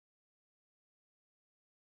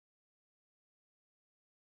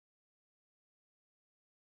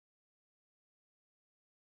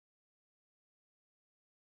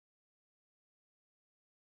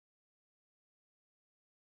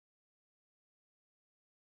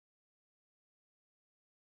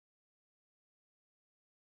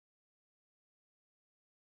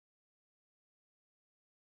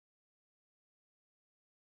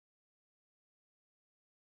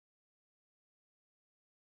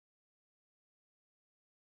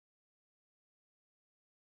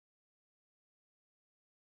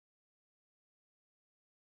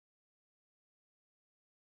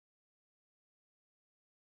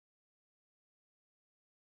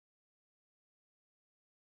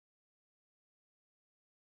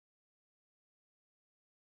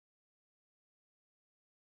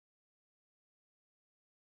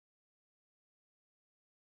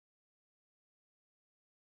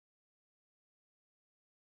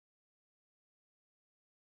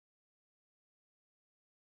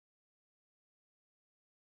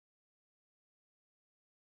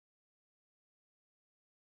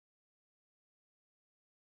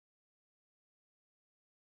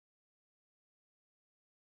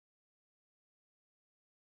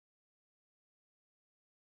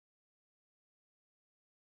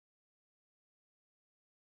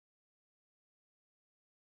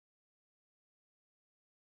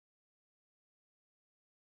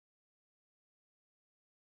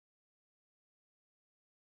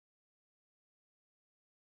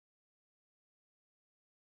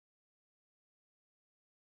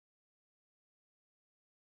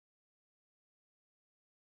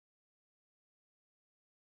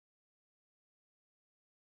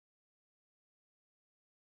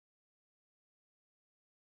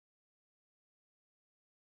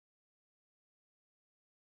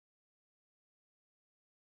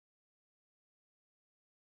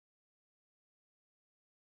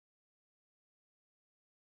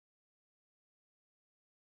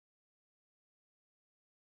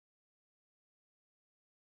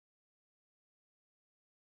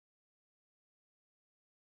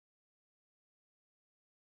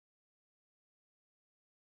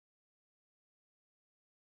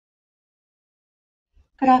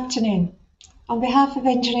Good afternoon. On behalf of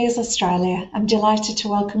Engineers Australia, I'm delighted to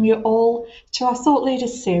welcome you all to our Thought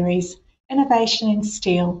Leaders series, Innovation in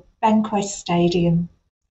Steel, Bankwest Stadium.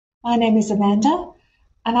 My name is Amanda,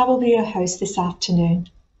 and I will be your host this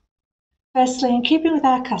afternoon. Firstly, in keeping with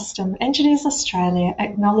our custom, Engineers Australia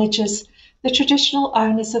acknowledges the traditional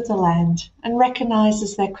owners of the land and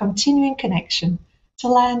recognises their continuing connection to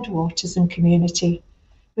land, waters and community.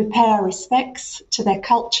 We pay our respects to their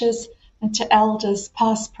cultures and to elders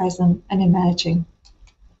past, present and emerging.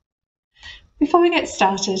 Before we get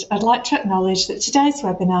started, I'd like to acknowledge that today's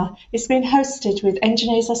webinar is being hosted with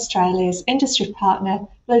Engineers Australia's industry partner,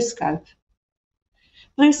 BlueScope.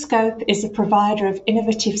 BlueScope is a provider of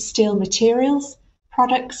innovative steel materials,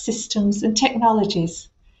 products, systems and technologies,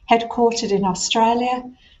 headquartered in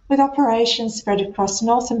Australia, with operations spread across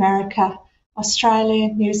North America, Australia,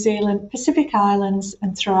 New Zealand, Pacific Islands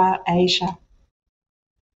and throughout Asia.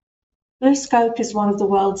 BlueScope is one of the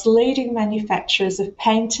world's leading manufacturers of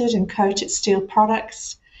painted and coated steel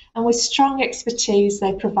products, and with strong expertise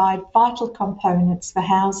they provide vital components for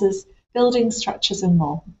houses, building structures and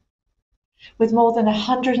more. With more than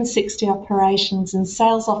 160 operations and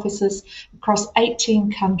sales offices across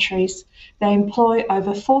 18 countries, they employ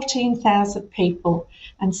over 14,000 people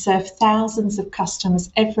and serve thousands of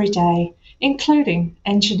customers every day, including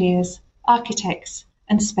engineers, architects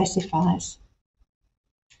and specifiers.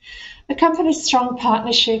 The company's strong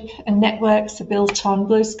partnership and networks are built on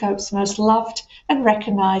BlueScope's most loved and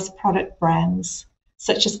recognised product brands,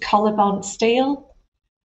 such as Collarbond Steel,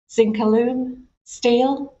 Zincalume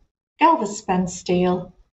Steel, Galveston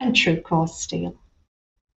Steel and TrueCore Steel.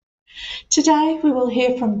 Today we will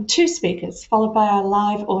hear from two speakers, followed by our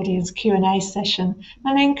live audience Q&A session,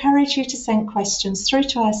 and I encourage you to send questions through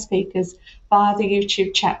to our speakers via the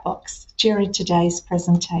YouTube chat box during today's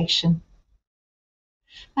presentation.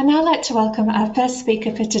 I'd now like to welcome our first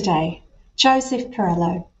speaker for today, Joseph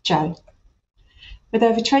Perello. Joe. With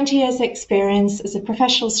over 20 years' experience as a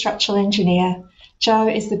professional structural engineer, Joe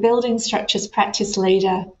is the Building Structures Practice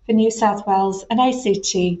Leader for New South Wales and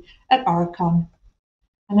ACT at Oricon,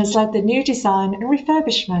 and has led the new design and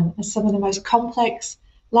refurbishment of some of the most complex,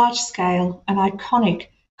 large-scale and iconic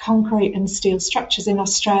concrete and steel structures in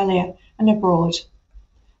Australia and abroad,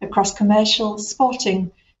 across commercial,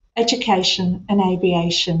 sporting, education and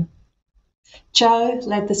aviation. Joe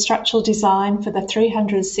led the structural design for the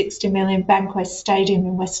 $360 million Bankwest Stadium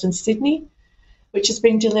in Western Sydney, which has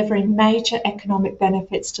been delivering major economic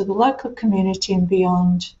benefits to the local community and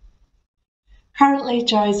beyond. Currently,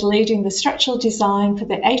 Joe is leading the structural design for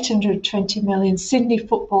the $820 million Sydney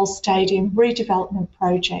Football Stadium redevelopment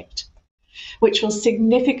project, which will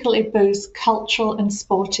significantly boost cultural and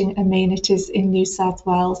sporting amenities in New South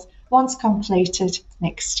Wales once completed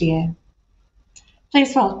next year.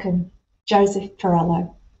 Please welcome Joseph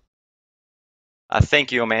Perello.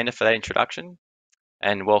 Thank you, Amanda, for that introduction,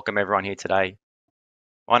 and welcome everyone here today.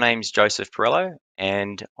 My name's Joseph Perello,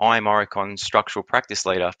 and I'm Oricon's Structural Practice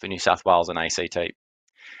Leader for New South Wales and ACT.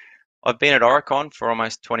 I've been at Oricon for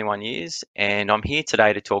almost 21 years, and I'm here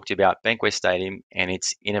today to talk to you about Bankwest Stadium and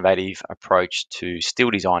its innovative approach to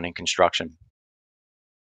steel design and construction.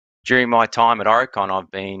 During my time at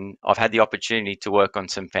Oricon, I've had the opportunity to work on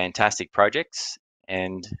some fantastic projects,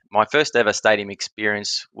 and my first ever stadium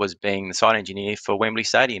experience was being the site engineer for Wembley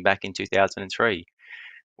Stadium back in 2003,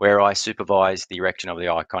 where I supervised the erection of the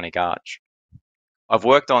iconic arch. I've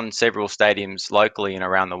worked on several stadiums locally and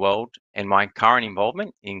around the world, and my current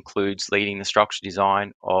involvement includes leading the structural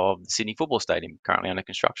design of the Sydney Football Stadium, currently under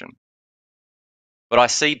construction. But I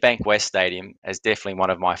see Bankwest Stadium as definitely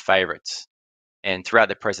one of my favourites, and throughout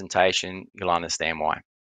the presentation, you'll understand why.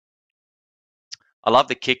 I love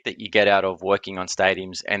the kick that you get out of working on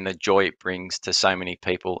stadiums and the joy it brings to so many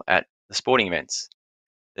people at the sporting events.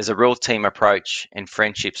 There's a real team approach, and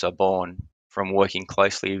friendships are born from working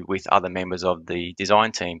closely with other members of the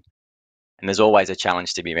design team, and there's always a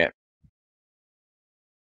challenge to be met.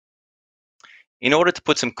 In order to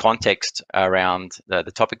put some context around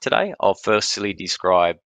the topic today, I'll firstly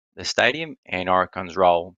describe the stadium and Oricon's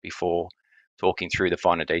role before talking through the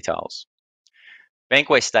finer details.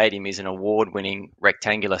 Bankwest Stadium is an award-winning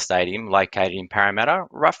rectangular stadium located in Parramatta,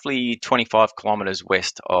 roughly 25 kilometres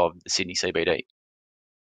west of the Sydney CBD.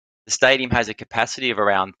 The stadium has a capacity of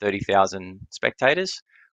around 30,000 spectators,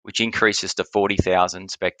 which increases to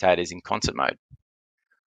 40,000 spectators in concert mode.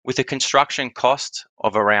 With a construction cost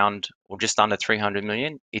of around or just under 300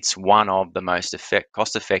 million, it's one of the most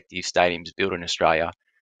cost-effective stadiums built in Australia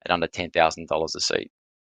at under $10,000 a seat.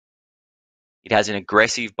 It has an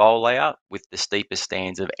aggressive bowl layout with the steepest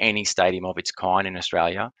stands of any stadium of its kind in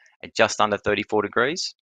Australia at just under 34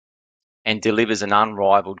 degrees. and delivers an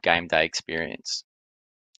unrivaled game day experience.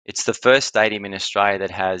 It's the first stadium in Australia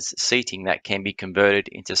that has seating that can be converted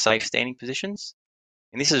into safe standing positions.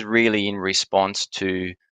 And this is really in response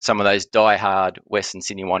to some of those die-hard Western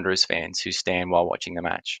Sydney Wanderers fans who stand while watching the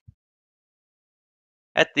match.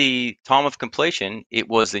 At the time of completion, it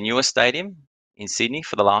was the newest stadium in Sydney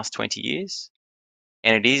for the last 20 years.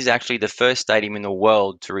 And it is actually the first stadium in the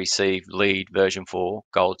world to receive LEED version 4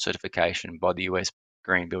 gold certification by the US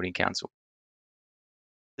Green Building Council.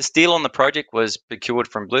 The steel on the project was procured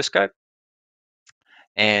from BlueScope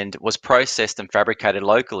and was processed and fabricated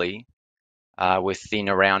locally within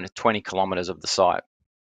around 20 kilometres of the site.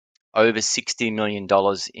 Over $60 million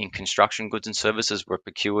in construction goods and services were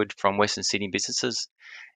procured from Western Sydney businesses,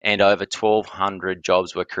 and over 1,200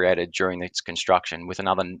 jobs were created during its construction, with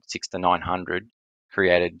another 600 to 900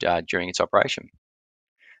 created during its operation.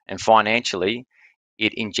 And financially,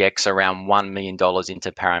 it injects around $1 million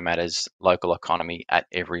into Parramatta's local economy at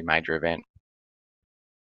every major event.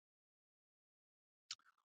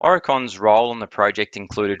 Oricon's role on the project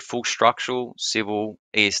included full structural, civil,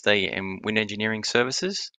 ESD and wind engineering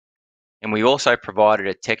services, and we also provided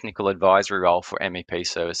a technical advisory role for MEP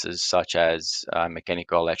services such as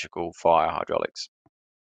mechanical, electrical, fire, hydraulics.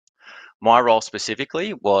 My role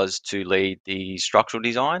specifically was to lead the structural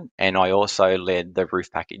design, and I also led the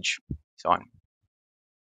roof package design.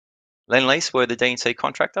 Lendlease were the D&C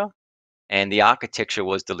contractor, and the architecture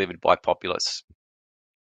was delivered by Populous.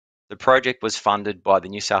 The project was funded by the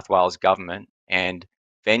New South Wales government, and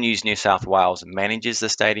Venues New South Wales manages the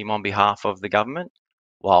stadium on behalf of the government,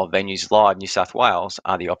 while Venues Live New South Wales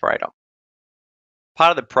are the operator.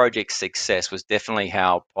 Part of the project's success was definitely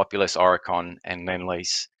how Populous, Oricon and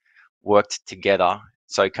Lendlease worked together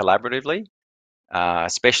so collaboratively,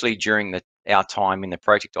 especially during our time in the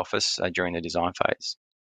project office during the design phase.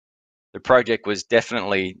 The project was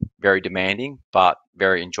definitely very demanding, but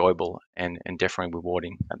very enjoyable and definitely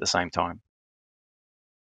rewarding at the same time.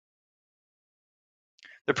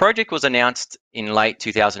 The project was announced in late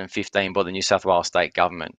 2015 by the New South Wales State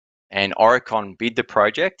Government, and Oricon bid the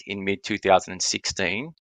project in mid-2016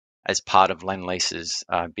 as part of Lendlease's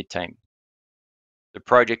bid team. The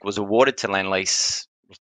project was awarded to Lendlease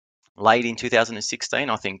late in 2016,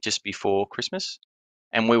 I think just before Christmas,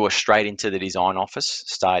 and we were straight into the design office,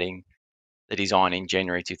 starting the design in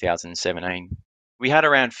January 2017. We had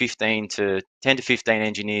around 10 to 15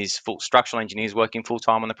 engineers, structural engineers working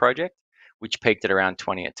full-time on the project, which peaked at around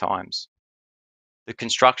 20 at times. The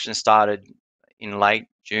construction started in late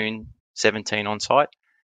June 17 on site,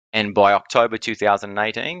 and by October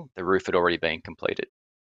 2018, the roof had already been completed.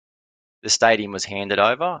 The stadium was handed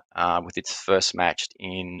over with its first match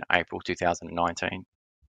in April 2019.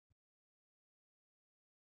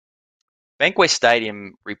 Bankwest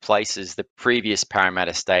Stadium replaces the previous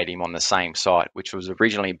Parramatta Stadium on the same site, which was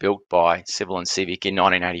originally built by Civil and Civic in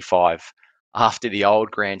 1985, after the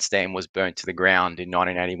old grandstand was burnt to the ground in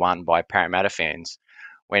 1981 by Parramatta fans,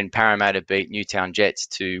 when Parramatta beat Newtown Jets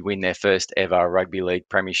to win their first ever rugby league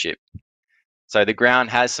premiership. So the ground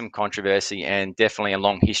has some controversy and definitely a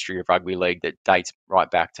long history of rugby league that dates right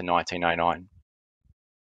back to 1909.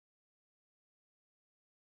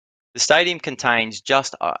 The stadium contains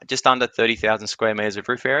just under 30,000 square metres of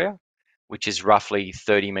roof area, which is roughly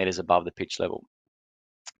 30 metres above the pitch level.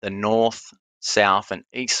 The north, south and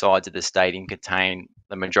east sides of the stadium contain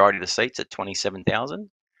the majority of the seats at 27,000,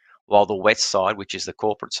 while the west side, which is the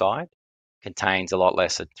corporate side, contains a lot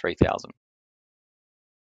less at 3,000.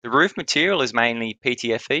 The roof material is mainly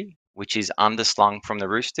PTFE, which is underslung from the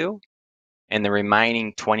roof steel, and the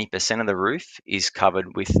remaining 20% of the roof is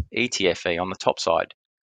covered with ETFE on the top side.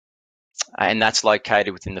 And that's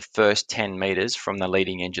located within the first 10 metres from the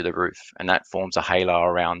leading edge of the roof, and that forms a halo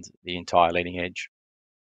around the entire leading edge.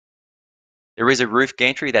 There is a roof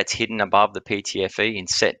gantry that's hidden above the PTFE and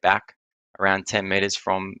set back around 10 metres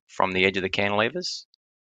from the edge of the cantilevers,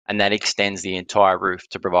 and that extends the entire roof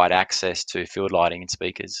to provide access to field lighting and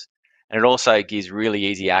speakers. And it also gives really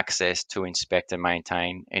easy access to inspect and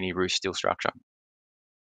maintain any roof steel structure.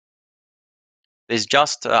 There's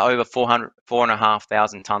just over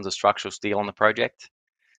 4,500 tonnes of structural steel on the project.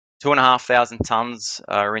 2,500 tonnes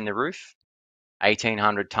are in the roof,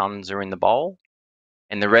 1,800 tonnes are in the bowl,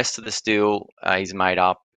 and the rest of the steel is made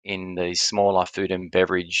up in the smaller food and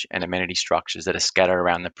beverage and amenity structures that are scattered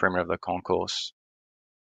around the perimeter of the concourse.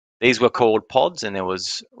 These were called pods, and there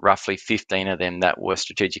was roughly 15 of them that were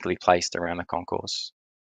strategically placed around the concourse.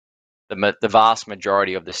 The vast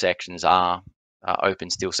majority of the sections are open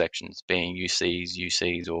steel sections, being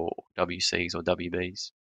UCs, or WCs or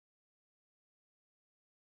WBs.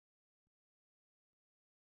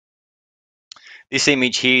 This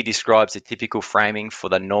image here describes the typical framing for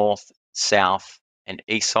the north, south, and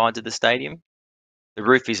east sides of the stadium. The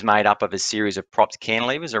roof is made up of a series of propped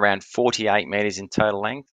cantilevers around 48 metres in total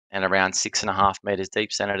length and around 6.5 metres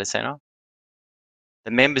deep centre to centre.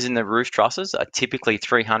 The members in the roof trusses are typically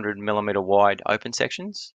 300mm wide open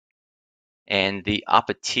sections, and the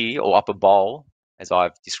upper tier or upper bowl, as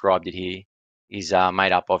I've described it here, is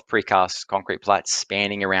made up of precast concrete plats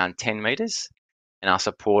spanning around 10 metres and are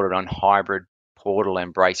supported on hybrid portal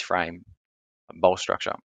and brace frame bowl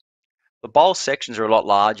structure. The bowl sections are a lot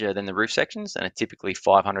larger than the roof sections and are typically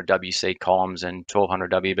 500 WC columns and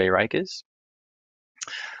 1200 WB rakers.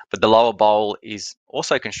 But the lower bowl is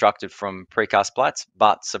also constructed from precast plats,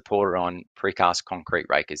 but supported on precast concrete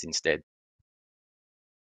rakers instead.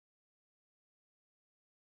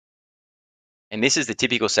 And this is the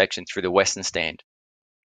typical section through the western stand.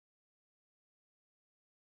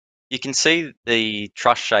 You can see the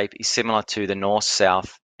truss shape is similar to the north,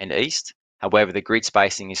 south, and east. However, the grid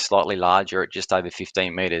spacing is slightly larger at just over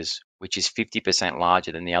 15 metres, which is 50%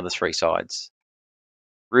 larger than the other three sides.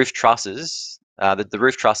 Roof trusses, the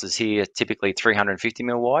roof trusses here are typically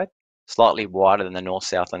 350mm wide, slightly wider than the north,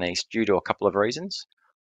 south, and east due to a couple of reasons.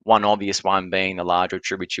 One obvious one being the larger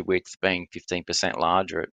tributary width being 15%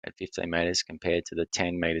 larger at 15 metres compared to the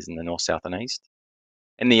 10 metres in the north, south, and east.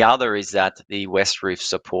 And the other is that the west roof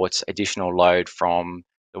supports additional load from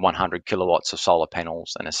the 100 kilowatts of solar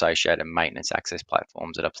panels and associated maintenance access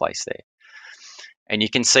platforms that are placed there. And you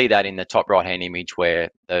can see that in the top right-hand image where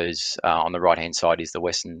those on the right-hand side is the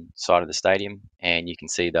western side of the stadium, and you can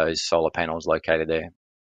see those solar panels located there.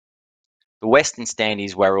 The western stand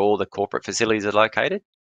is where all the corporate facilities are located.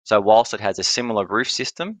 So whilst it has a similar roof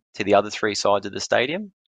system to the other three sides of the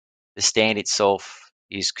stadium, the stand itself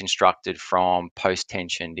is constructed from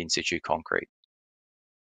post-tensioned in-situ concrete.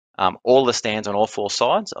 All the stands on all four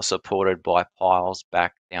sides are supported by piles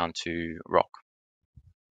back down to rock.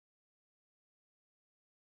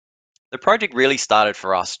 The project really started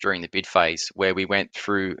for us during the bid phase, where we went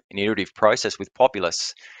through an iterative process with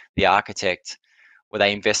Populus, the architect, where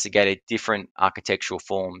they investigated different architectural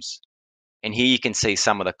forms. And here you can see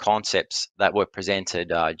some of the concepts that were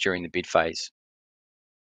presented during the bid phase.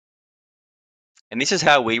 And this is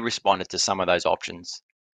how we responded to some of those options.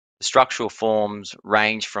 The structural forms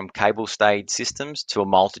range from cable-stayed systems to a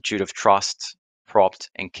multitude of trussed, propped,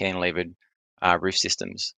 and cantilevered roof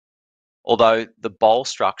systems. Although the bowl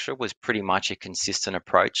structure was pretty much a consistent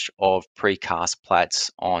approach of precast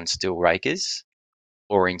plats on steel rakers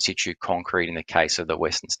or in situ concrete in the case of the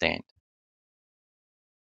western stand.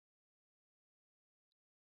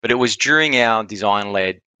 But it was during our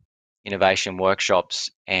design-led innovation workshops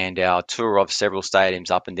and our tour of several stadiums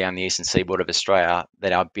up and down the eastern seaboard of Australia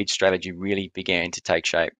that our bid strategy really began to take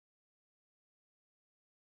shape.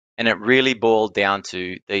 And it really boiled down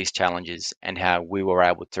to these challenges and how we were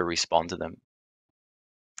able to respond to them.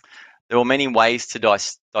 There were many ways to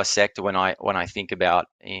dissect when I think about,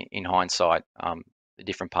 in hindsight, the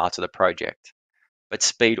different parts of the project. But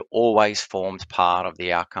speed always formed part of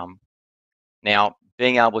the outcome. Now,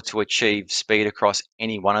 being able to achieve speed across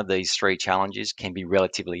any one of these three challenges can be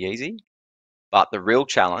relatively easy, but the real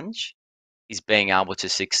challenge is being able to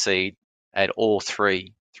succeed at all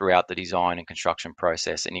three throughout the design and construction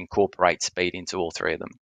process and incorporate speed into all three of them.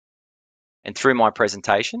 And through my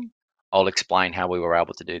presentation, I'll explain how we were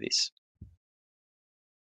able to do this.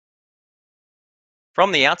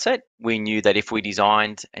 From the outset, we knew that if we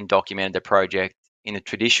designed and documented the project in a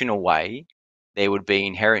traditional way, there would be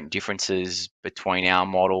inherent differences between our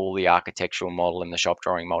model, the architectural model, and the shop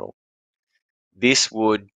drawing model. This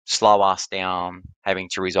would slow us down, having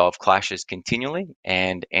to resolve clashes continually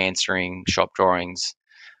and answering shop drawings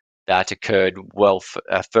that occurred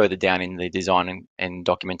further down in the design and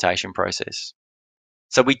documentation process.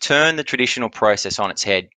 So we turned the traditional process on its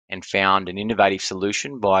head and found an innovative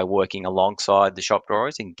solution by working alongside the shop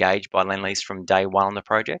drawers engaged by Lendlease from day one on the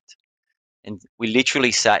project. And we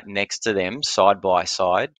literally sat next to them side by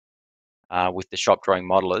side with the shop drawing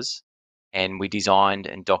modelers, and we designed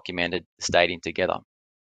and documented the stadium together.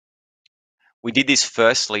 We did this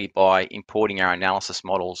firstly by importing our analysis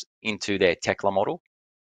models into their Tekla model.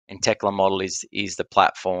 And Tekla model is the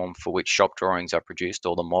platform for which shop drawings are produced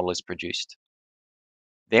or the model is produced.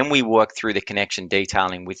 Then we worked through the connection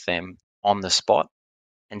detailing with them on the spot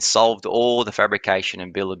and solved all the fabrication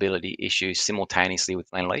and buildability issues simultaneously with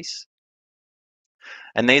Lendlease.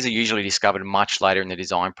 And these are usually discovered much later in the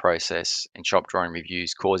design process and shop drawing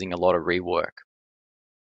reviews, causing a lot of rework.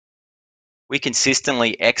 We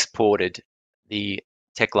consistently exported the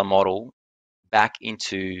Tekla model back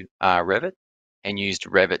into Revit and used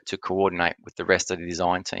Revit to coordinate with the rest of the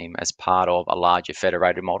design team as part of a larger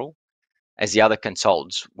federated model, as the other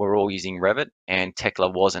consultants were all using Revit and Tekla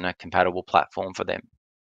wasn't a compatible platform for them.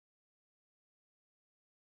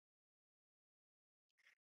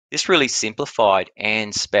 This really simplified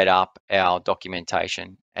and sped up our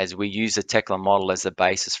documentation as we used the Tekla model as the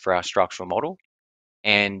basis for our structural model,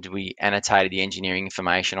 and we annotated the engineering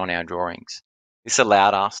information on our drawings. This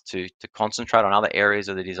allowed us to concentrate on other areas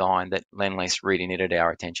of the design that Lendlease really needed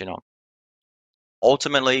our attention on.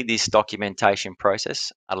 Ultimately, this documentation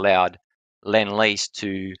process allowed Lendlease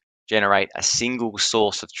to generate a single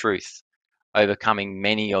source of truth, overcoming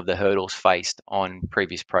many of the hurdles faced on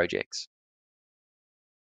previous projects.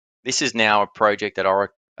 This is now a project that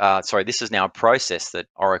this is now a process that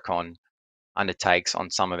Oricon undertakes on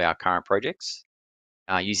some of our current projects,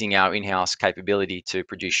 using our in-house capability to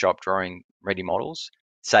produce shop drawing ready models,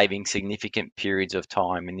 saving significant periods of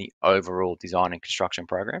time in the overall design and construction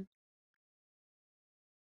program.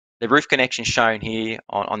 The roof connections shown here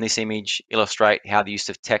on this image illustrate how the use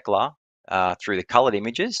of Tekla through the colored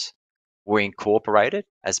images were incorporated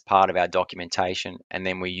as part of our documentation, and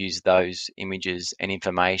then we use those images and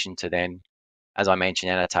information to then, as I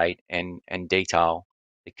mentioned, annotate and detail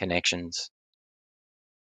the connections.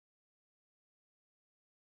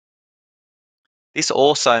 This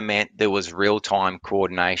also meant there was real-time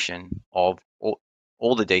coordination of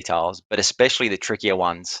all the details, but especially the trickier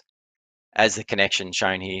ones, as the connection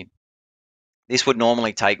shown here. This would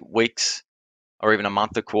normally take weeks or even a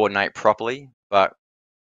month to coordinate properly, but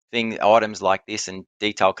items like this and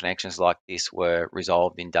detailed connections like this were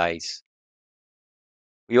resolved in days.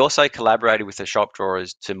 We also collaborated with the shop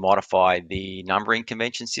drawers to modify the numbering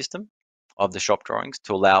convention system of the shop drawings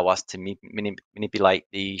to allow us to manipulate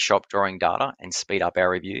the shop drawing data and speed up our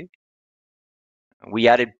review. We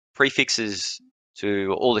added prefixes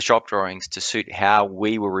to all the shop drawings to suit how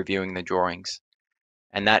we were reviewing the drawings,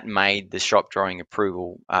 and that made the shop drawing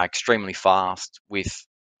approval extremely fast, with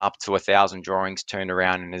up to 1,000 drawings turned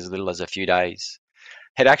around in as little as a few days.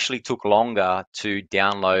 It actually took longer to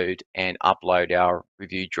download and upload our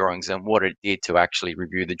reviewed drawings than what it did to actually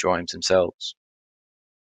review the drawings themselves.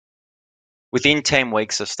 Within 10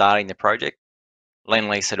 weeks of starting the project,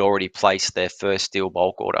 Lendlease had already placed their first steel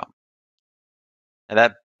bulk order.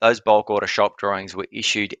 And those bulk order shop drawings were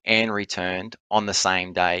issued and returned on the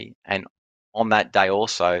same day, and on that day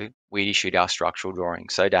also we issued our structural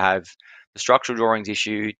drawings. So to have the structural drawings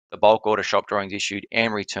issued, the bulk order shop drawings issued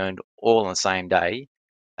and returned all on the same day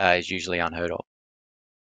is usually unheard of.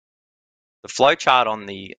 The flow chart on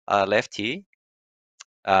the left here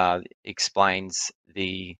explains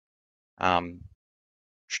the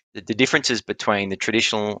differences between the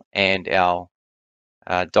traditional and our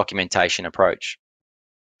documentation approach.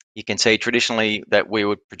 You can see traditionally that we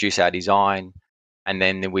would produce our design, and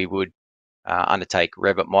then we would undertake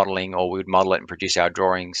Revit modeling, or we would model it and produce our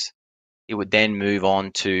drawings. It would then move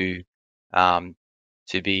on to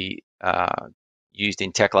be used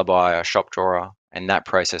in Tekla by a shop drawer, and that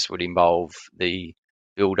process would involve the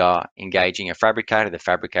builder engaging a fabricator, the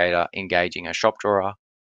fabricator engaging a shop drawer.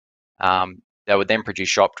 They would then produce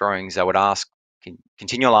shop drawings. They would ask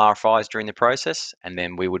continual RFIs during the process, and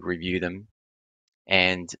then we would review them.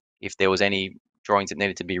 And if there was any drawings that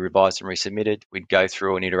needed to be revised and resubmitted, we'd go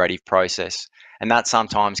through an iterative process. And that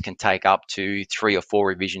sometimes can take up to 3 or 4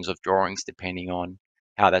 revisions of drawings, depending on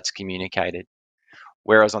how that's communicated.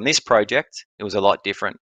 Whereas on this project, it was a lot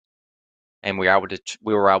different, and we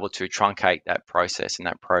were able to truncate that process and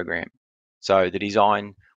that program. So the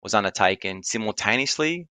design was undertaken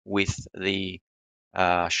simultaneously with the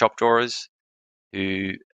shop drawers,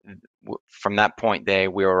 who, from that point there,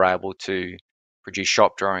 we were able to produce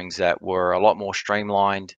shop drawings that were a lot more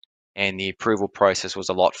streamlined, and the approval process was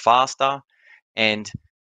a lot faster. And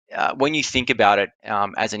when you think about it,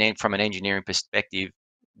 from an engineering perspective,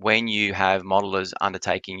 when you have modelers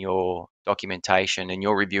undertaking your documentation and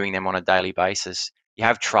you're reviewing them on a daily basis, you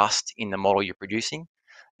have trust in the model you're producing.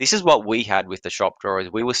 This is what we had with the shop drawers.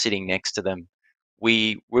 We were sitting next to them.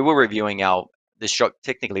 We were reviewing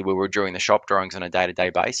technically we were doing the shop drawings on a day-to-day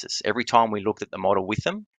basis. Every time we looked at the model with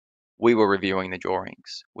them, we were reviewing the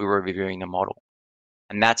drawings. We were reviewing the model.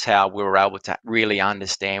 And that's how we were able to really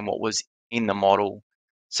understand what was in the model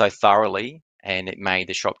so thoroughly, and it made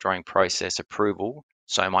the shop drawing process approval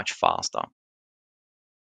so much faster.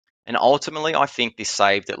 And ultimately, I think this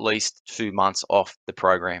saved at least 2 months off the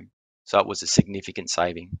program. So it was a significant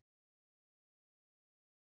saving.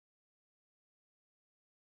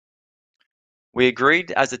 We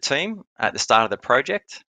agreed as a team at the start of the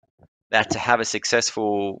project that to have a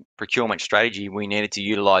successful procurement strategy, we needed to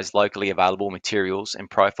utilize locally available materials and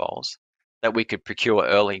profiles that we could procure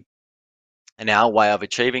early. And our way of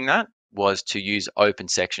achieving that was to use open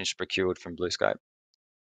sections procured from BlueScope.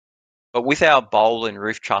 But with our bowl and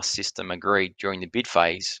roof truss system agreed during the bid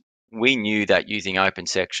phase, we knew that using open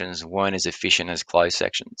sections weren't as efficient as closed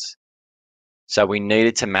sections. So we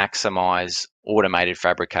needed to maximize automated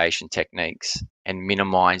fabrication techniques and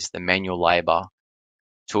minimize the manual labor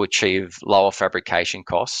to achieve lower fabrication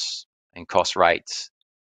costs and cost rates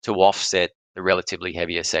to offset the relatively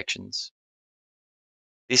heavier sections.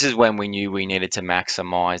 This is when we knew we needed to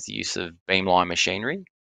maximize the use of beamline machinery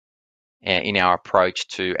in our approach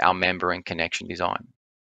to our member and connection design.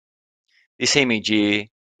 This image here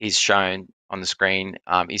is shown on the screen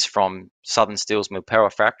is from Southern Steel's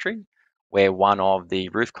Milperra factory, where one of the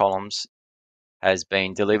roof columns has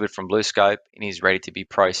been delivered from BlueScope and is ready to be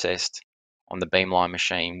processed on the beamline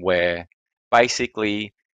machine, where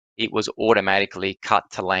basically it was automatically cut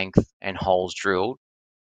to length and holes drilled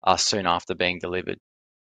soon after being delivered.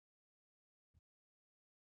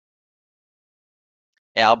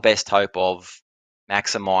 Our best hope of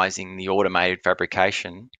maximizing the automated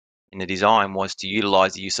fabrication in the design was to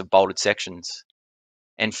utilize the use of bolted sections,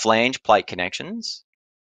 and flange plate connections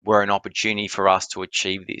were an opportunity for us to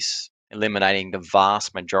achieve this, eliminating the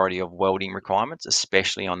vast majority of welding requirements,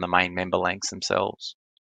 especially on the main member lengths themselves.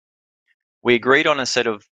 We agreed on a set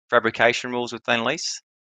of fabrication rules with Lend-Lease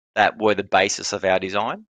that were the basis of our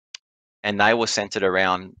design, and they were centered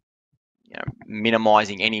around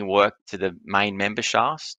minimizing any work to the main member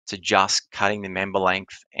shafts to just cutting the member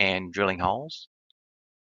length and drilling holes.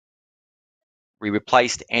 We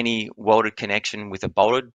replaced any welded connection with a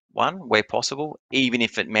bolted one where possible, even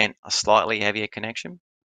if it meant a slightly heavier connection.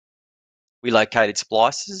 We located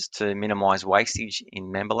splices to minimize wastage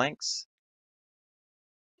in member lengths.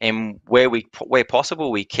 And where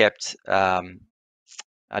possible, we kept the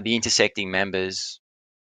intersecting members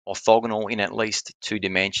orthogonal in at least 2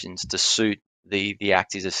 dimensions to suit the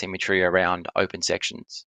axis of symmetry around open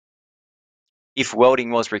sections. If welding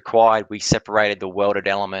was required, we separated the welded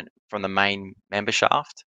element from the main member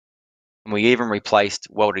shaft, and we even replaced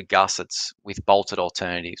welded gussets with bolted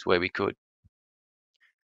alternatives where we could.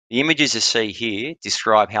 The images you see here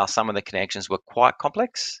describe how some of the connections were quite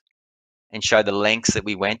complex and show the lengths that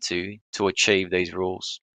we went to achieve these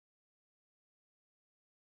rules.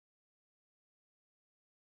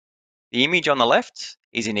 The image on the left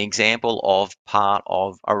is an example of part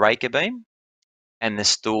of a raker beam and the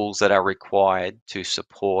stools that are required to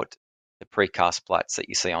support the precast plates that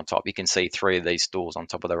you see on top. You can see 3 of these stools on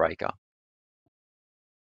top of the raker.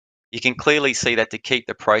 You can clearly see that to keep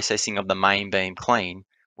the processing of the main beam clean,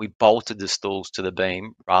 we bolted the stools to the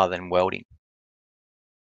beam rather than welding.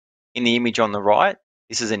 In the image on the right,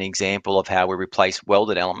 this is an example of how we replace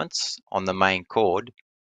welded elements on the main cord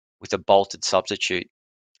with a bolted substitute.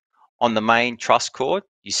 On the main truss cord,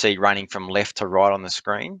 you see running from left to right on the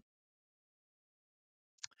screen,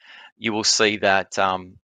 you will see that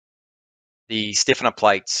the stiffener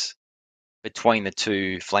plates between the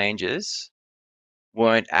 2 flanges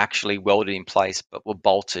weren't actually welded in place, but were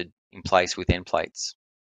bolted in place with end plates.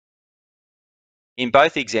 In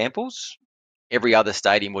both examples, every other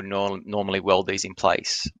stadium would normally weld these in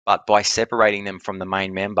place, but by separating them from the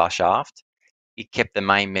main member shaft, it kept the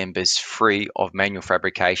main members free of manual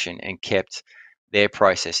fabrication and kept their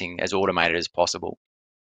processing as automated as possible.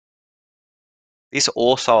 This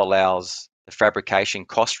also allows the fabrication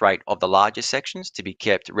cost rate of the larger sections to be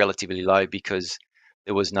kept relatively low because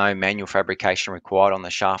there was no manual fabrication required on the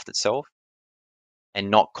shaft itself and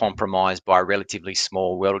not compromised by a relatively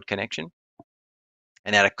small welded connection.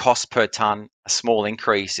 And at a cost per tonne, a small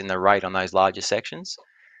increase in the rate on those larger sections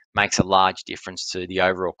makes a large difference to the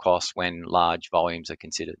overall cost when large volumes are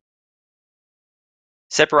considered.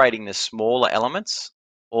 Separating the smaller elements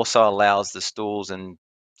also allows the stools and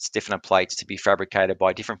stiffener plates to be fabricated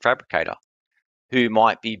by a different fabricator who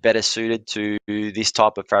might be better suited to this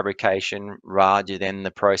type of fabrication rather than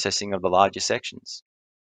the processing of the larger sections.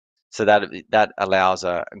 So that allows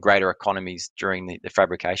greater economies during the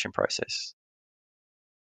fabrication process.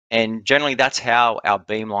 And generally, that's how our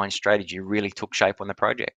beamline strategy really took shape on the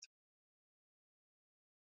project.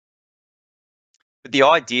 But the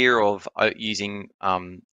idea of using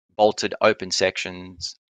bolted open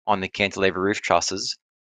sections on the cantilever roof trusses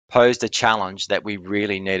posed a challenge that we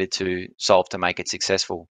really needed to solve to make it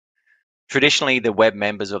successful. Traditionally, the web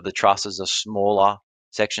members of the trusses are smaller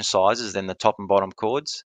section sizes than the top and bottom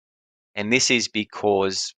chords, and this is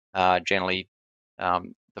because generally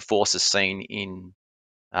the forces seen in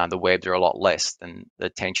the webs are a lot less than the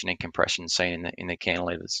tension and compression seen in the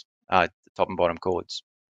cantilevers, the top and bottom chords.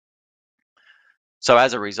 So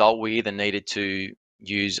as a result, we either needed to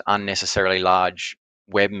use unnecessarily large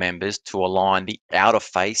web members to align the outer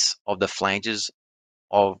face of the flanges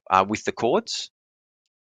of with the cords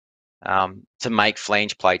to make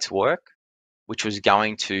flange plates work, which was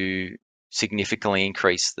going to significantly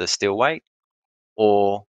increase the steel weight,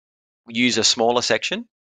 or use a smaller section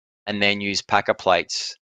and then use packer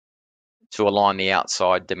plates to align the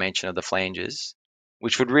outside dimension of the flanges,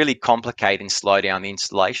 which would really complicate and slow down the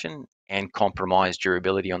installation and compromise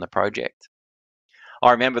durability on the project.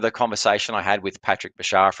 I remember the conversation I had with Patrick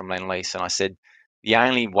Bashar from Lend-Lease, and I said the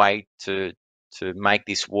only way to make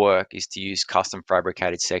this work is to use custom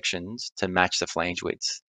fabricated sections to match the flange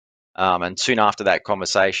widths. And soon after that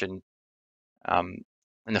conversation,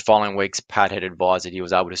 in the following weeks, Pat had advised that he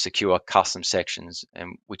was able to secure custom sections,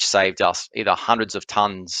 and which saved us either hundreds of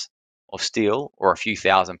tons of steel or a few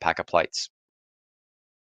thousand packer plates.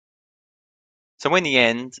 So in the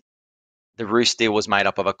end, the roof steel was made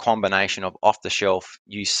up of a combination of off-the-shelf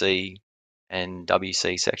UC and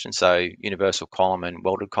WC sections, so universal column and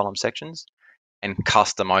welded column sections, and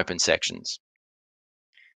custom open sections.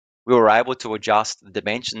 We were able to adjust the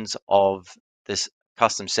dimensions of this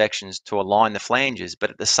custom sections to align the flanges, but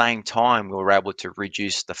at the same time, we were able to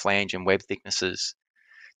reduce the flange and web thicknesses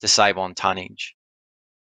to save on tonnage.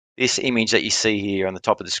 This image that you see here on the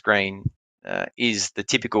top of the screen is the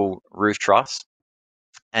typical roof truss,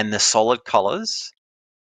 and the solid colors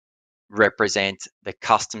represent the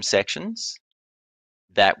custom sections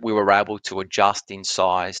that we were able to adjust in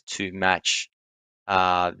size to match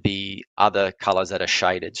the other colors that are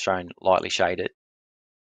shaded, shown lightly shaded,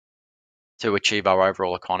 to achieve our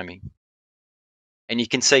overall economy. And you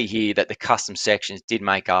can see here that the custom sections did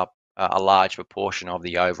make up a large proportion of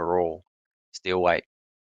the overall steel weight.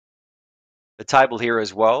 The table here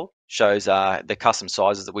as well shows the custom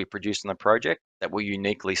sizes that we produced on the project that were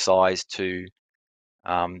uniquely sized to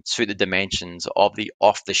suit the dimensions of the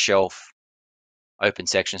off-the-shelf open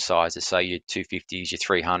section sizes, so your 250s, your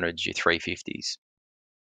 300s, your 350s.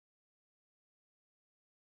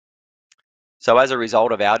 So as a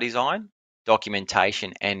result of our design,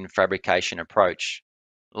 documentation and fabrication approach,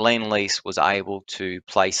 Lend-Lease was able to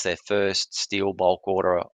place their first steel bulk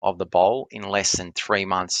order of the bowl in less than 3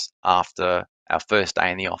 months after our first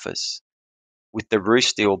day in the office, with the roof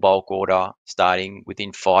steel bulk order starting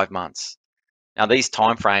within 5 months. Now, these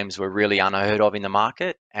timeframes were really unheard of in the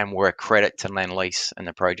market and were a credit to Lend-Lease and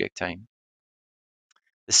the project team.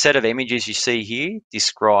 The set of images you see here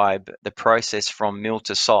describe the process from mill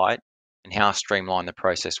to site and how streamlined the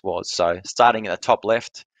process was. So starting at the top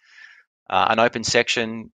left, an open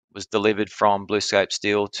section was delivered from BlueScope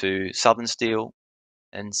Steel to Southern Steel,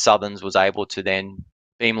 and Southern's was able to then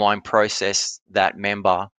beamline process that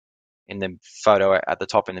member in the photo at the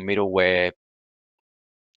top in the middle, where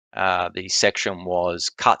the section was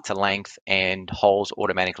cut to length and holes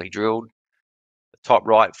automatically drilled. The top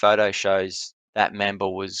right photo shows that member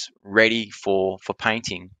was ready for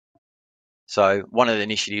painting. So one of the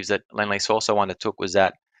initiatives that Lend-Lease also undertook was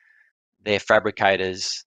that their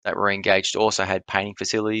fabricators that were engaged also had painting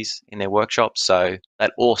facilities in their workshops. So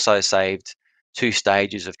that also saved 2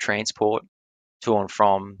 stages of transport to and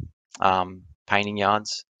from painting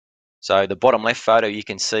yards. So the bottom left photo you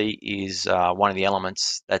can see is one of the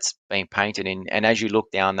elements that's being painted in. And as you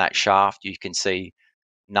look down that shaft, you can see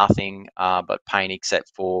nothing but paint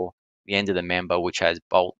except for the end of the member, which has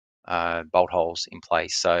bolt holes in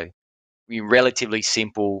place. So relatively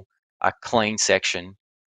simple, clean section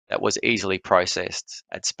that was easily processed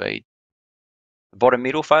at speed. The bottom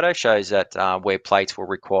middle photo shows that where plates were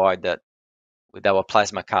required, that they were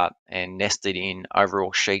plasma cut and nested in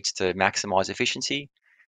overall sheets to maximize efficiency.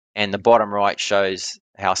 And the bottom right shows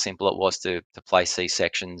how simple it was to place these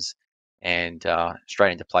sections and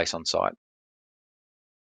straight into place on site.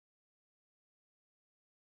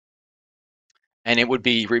 And it would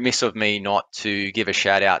be remiss of me not to give a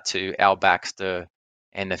shout out to Al Baxter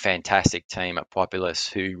and the fantastic team at Populous,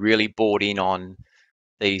 who really bought in on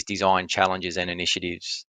these design challenges and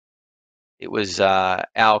initiatives. It was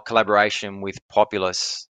our collaboration with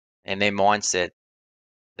Populous and their mindset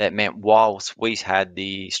that meant whilst we had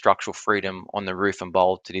the structural freedom on the roof and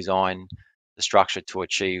bowl to design the structure to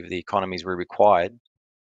achieve the economies we required,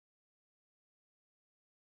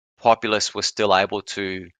 Populous was still able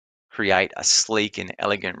to create a sleek and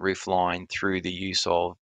elegant roof line through the use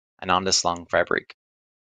of an underslung fabric.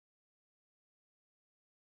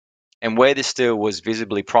 And where the steel was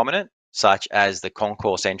visibly prominent, such as the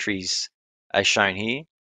concourse entries as shown here,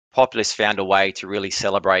 Populous found a way to really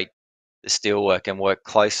celebrate the steelwork and work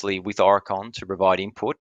closely with Oricon to provide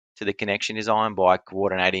input to the connection design by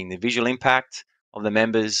coordinating the visual impact of the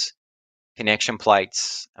members, connection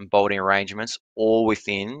plates and bolting arrangements, all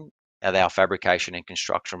within our fabrication and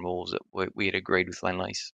construction rules that we had agreed with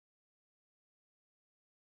Lendlease.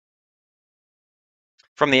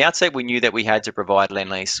 From the outset, we knew that we had to provide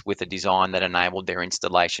Lendlease with a design that enabled their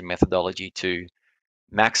installation methodology to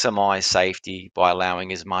maximize safety by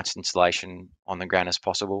allowing as much installation on the ground as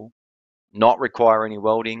possible, not require any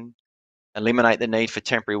welding, eliminate the need for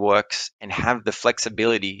temporary works, and have the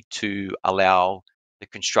flexibility to allow the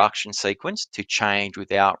construction sequence to change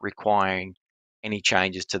without requiring any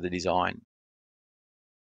changes to the design.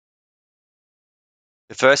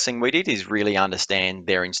 The first thing we did is really understand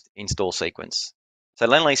their install sequence. So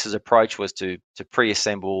Lendlease's approach was to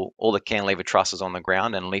pre-assemble all the cantilever trusses on the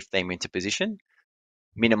ground and lift them into position,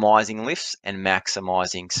 minimizing lifts and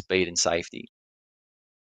maximizing speed and safety.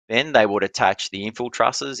 Then they would attach the infill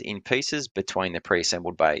trusses in pieces between the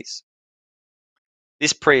pre-assembled bays.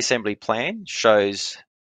 This pre-assembly plan shows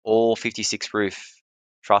all 56 roof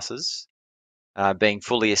trusses being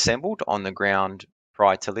fully assembled on the ground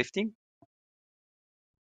prior to lifting.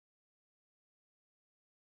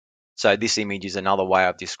 So this image is another way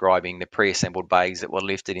of describing the pre-assembled bays that were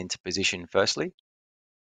lifted into position firstly.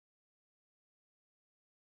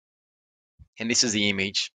 And this is the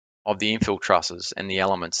image of the infill trusses and the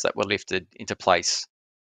elements that were lifted into place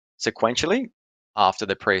sequentially after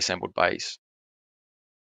the pre-assembled bays.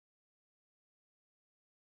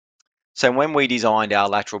 So when we designed our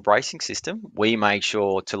lateral bracing system, we made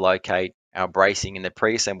sure to locate our bracing in the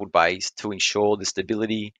pre-assembled bays to ensure the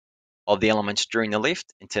stability of the elements during the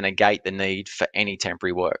lift and to negate the need for any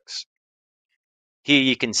temporary works. Here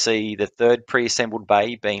you can see the third pre-assembled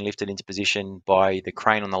bay being lifted into position by the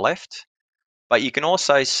crane on the left, but you can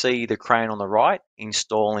also see the crane on the right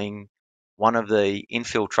installing one of the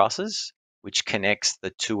infill trusses which connects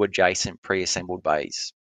the two adjacent pre-assembled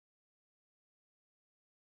bays.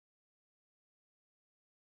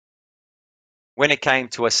 When it came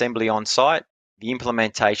to assembly on site, the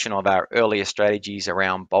implementation of our earlier strategies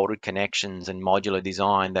around bolted connections and modular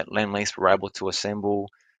design that Lendlease were able to assemble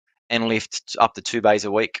and lift up to 2 bays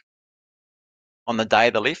a week. On the day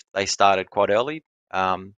of the lift, they started quite early,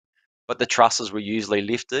 but the trusses were usually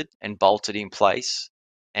lifted and bolted in place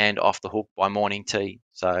and off the hook by morning tea.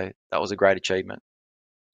 So that was a great achievement.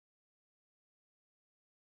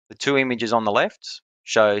 The two images on the left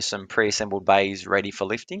show some pre-assembled bays ready for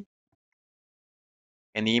lifting.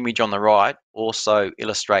 And the image on the right also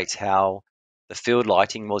illustrates how the field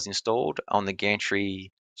lighting was installed on the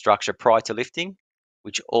gantry structure prior to lifting,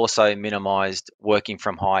 which also minimized working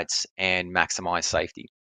from heights and maximized safety.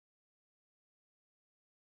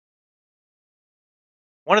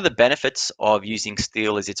 One of the benefits of using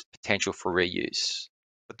steel is its potential for reuse.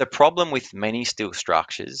 But the problem with many steel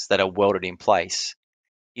structures that are welded in place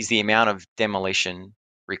is the amount of demolition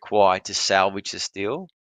required to salvage the steel,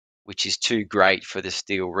 which is too great for the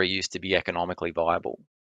steel reuse to be economically viable.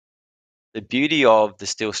 The beauty of the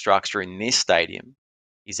steel structure in this stadium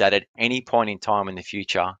is that at any point in time in the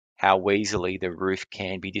future, how easily the roof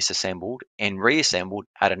can be disassembled and reassembled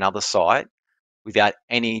at another site without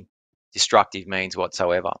any destructive means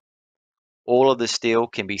whatsoever. All of the steel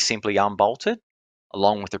can be simply unbolted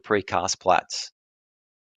along with the precast plats.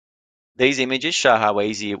 These images show how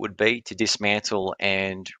easy it would be to dismantle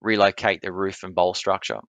and relocate the roof and bowl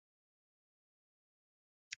structure.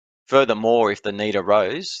 Furthermore, if the need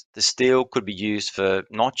arose, the steel could be used for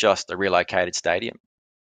not just a relocated stadium.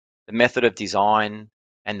 The method of design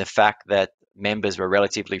and the fact that members were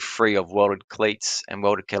relatively free of welded cleats and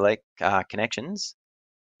welded connections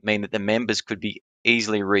mean that the members could be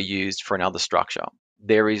easily reused for another structure.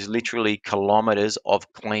 There is literally kilometres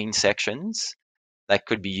of clean sections that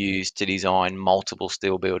could be used to design multiple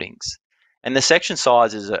steel buildings. And the section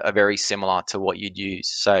sizes are very similar to what you'd use.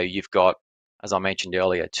 So you've got, as I mentioned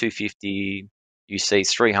earlier, 250 UCs,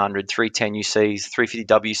 300, 310 UCs, 350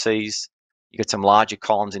 WCs. You got some larger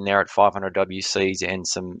columns in there at 500 WCs and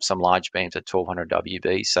some large beams at 1200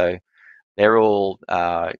 WB. So they're all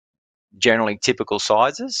generally typical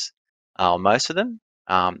sizes, most of them.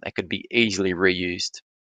 They could be easily reused.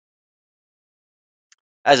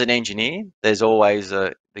 As an engineer, there's always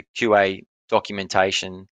the QA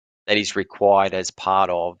documentation that is required as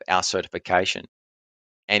part of our certification.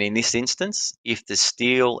 And in this instance, if the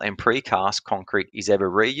steel and precast concrete is ever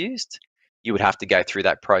reused, you would have to go through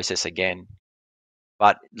that process again.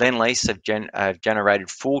 But Lendlease have generated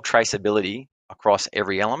full traceability across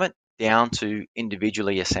every element down to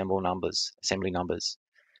individually assembly numbers.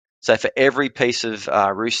 So for every piece of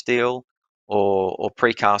roof steel or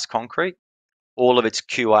precast concrete, all of its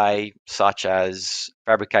QA, such as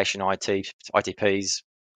fabrication ITPs,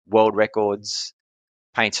 world records,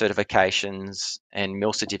 paint certifications, and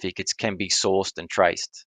mill certificates can be sourced and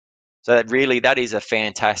traced. So that is a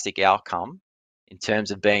fantastic outcome in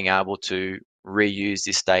terms of being able to reuse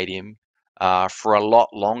this stadium for a lot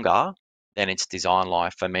longer than its design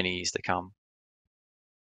life for many years to come.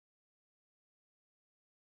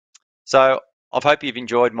 So I hope you've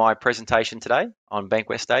enjoyed my presentation today on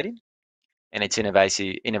Bankwest Stadium and its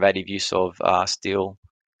innovative use of steel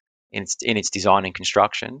in its design and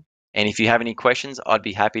construction. And if you have any questions, I'd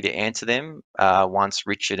be happy to answer them once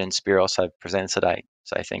Richard and Spiros have presented today.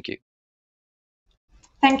 So thank you.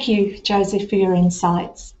 Thank you, Joseph, for your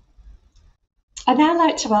insights. I'd now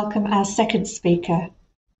like to welcome our second speaker,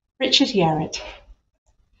 Richard Yarrett.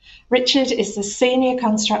 Richard is the Senior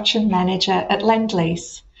Construction Manager at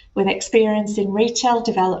Lend-Lease, with experience in retail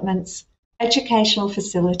developments, educational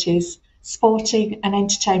facilities, sporting and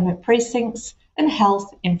entertainment precincts, and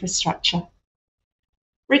health infrastructure.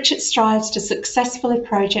 Richard strives to successfully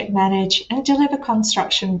project manage and deliver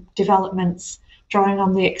construction developments, drawing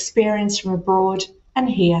on the experience from abroad and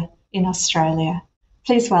here in Australia.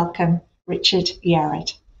 Please welcome Richard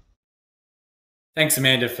Yarrett. Thanks,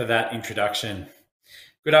 Amanda, for that introduction.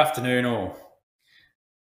 Good afternoon, all.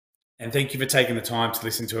 And thank you for taking the time to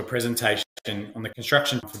listen to a presentation on the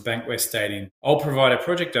construction for Bankwest Stadium. I'll provide a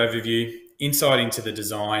project overview, insight into the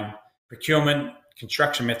design, procurement,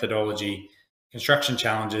 construction methodology, construction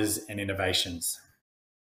challenges and innovations.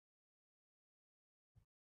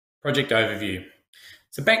 Project overview.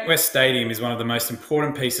 So Bankwest Stadium is one of the most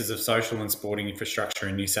important pieces of social and sporting infrastructure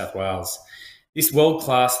in New South Wales. This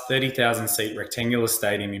world-class 30,000-seat rectangular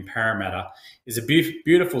stadium in Parramatta is a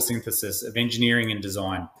beautiful synthesis of engineering and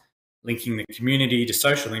design, linking the community to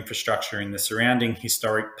social infrastructure in the surrounding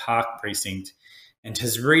historic park precinct, and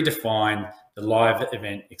has redefined the live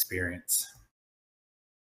event experience.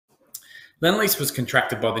 Lend-Lease was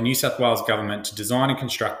contracted by the New South Wales Government to design and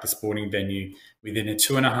construct the sporting venue within a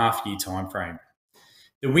 2.5-year timeframe.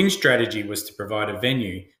 The win strategy was to provide a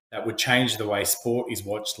venue that would change the way sport is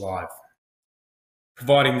watched live,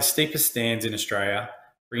 providing the steepest stands in Australia,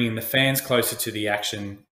 bringing the fans closer to the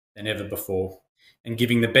action than ever before, and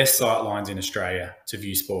giving the best sightlines in Australia to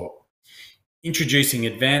view sport. Introducing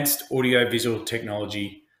advanced audio-visual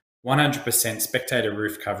technology, 100% spectator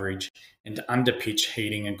roof coverage, and under-pitch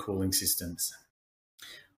heating and cooling systems.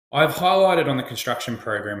 I've highlighted on the construction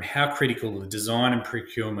program how critical the design and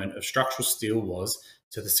procurement of structural steel was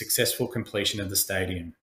to the successful completion of the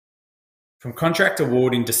stadium. From contract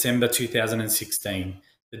award in December 2016,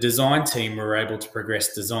 the design team were able to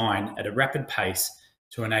progress design at a rapid pace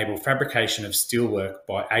to enable fabrication of steelwork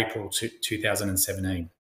by April 2017.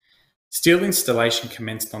 Steel installation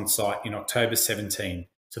commenced on site in October 17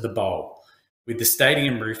 to the bowl, with the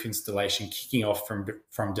stadium roof installation kicking off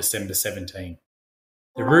from December 17.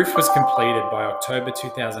 The roof was completed by October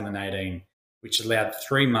 2018, which allowed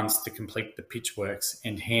 3 months to complete the pitch works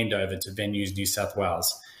and hand over to Venues New South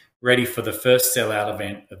Wales, ready for the first sellout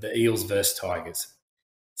event of the Eels vs Tigers.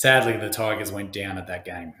 Sadly, the Tigers went down at that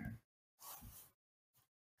game.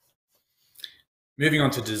 Moving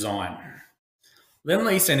on to design.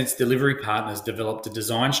 Lend-Lease and its delivery partners developed a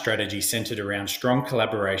design strategy centred around strong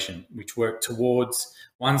collaboration, which worked towards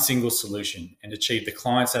one single solution and achieved the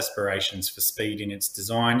client's aspirations for speed in its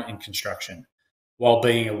design and construction, while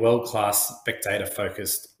being a world-class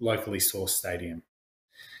spectator-focused, locally sourced stadium.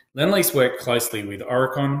 Lend-Lease worked closely with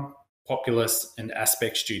Oricon, Populous and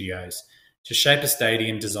Aspect Studios to shape a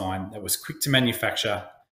stadium design that was quick to manufacture,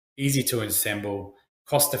 easy to assemble,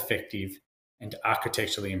 cost-effective and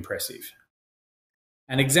architecturally impressive.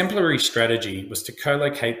 An exemplary strategy was to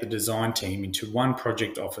co-locate the design team into one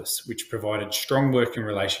project office, which provided strong working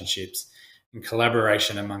relationships and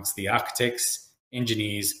collaboration amongst the architects,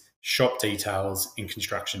 engineers, shop detailers and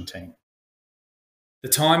construction team. The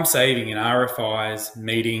time saving in RFIs,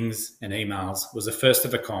 meetings and emails was a first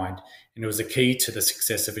of a kind, and it was a key to the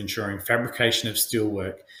success of ensuring fabrication of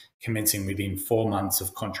steelwork commencing within 4 months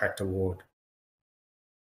of contract award.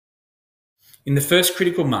 In the first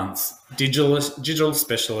critical months, digital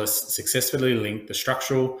specialists successfully linked the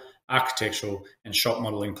structural, architectural and shop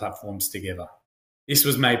modelling platforms together. This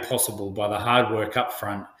was made possible by the hard work up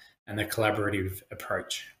front and the collaborative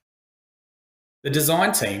approach. The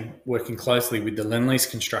design team, working closely with the Lend-Lease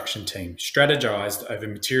construction team, strategised over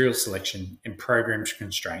material selection and program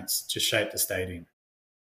constraints to shape the stadium.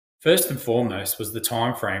 First and foremost was the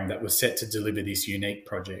time frame that was set to deliver this unique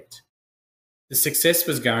project. The success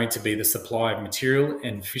was going to be the supply of material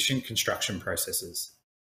and efficient construction processes.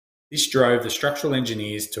 This drove the structural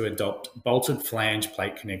engineers to adopt bolted flange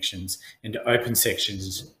plate connections and open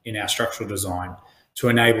sections in our structural design to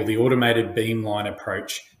enable the automated beamline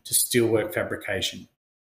approach to steelwork fabrication,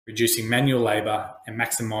 reducing manual labour and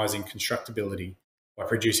maximising constructability by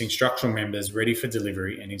producing structural members ready for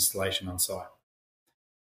delivery and installation on site.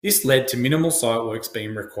 This led to minimal site works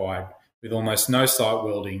being required, with almost no site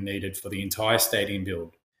welding needed for the entire stadium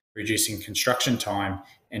build, reducing construction time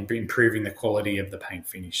and improving the quality of the paint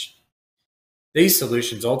finish. These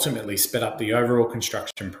solutions ultimately sped up the overall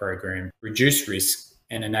construction program, reduced risk,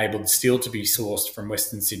 and enabled steel to be sourced from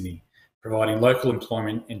Western Sydney, providing local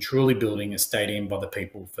employment and truly building a stadium by the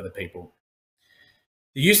people for the people.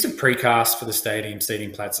 The use of precast for the stadium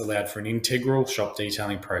seating plats allowed for an integral shop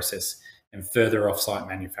detailing process and further off-site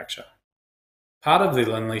manufacture. Part of the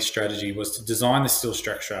Lend-Lease strategy was to design the steel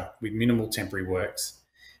structure with minimal temporary works.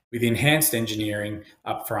 With enhanced engineering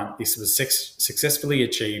upfront, this was successfully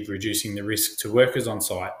achieved, reducing the risk to workers on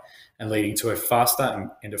site and leading to a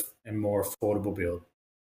faster and more affordable build.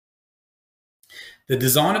 The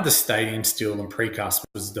design of the stadium steel and precast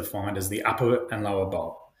was defined as the upper and lower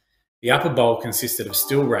bowl. The upper bowl consisted of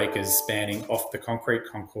steel rakers spanning off the concrete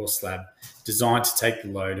concourse slab, designed to take the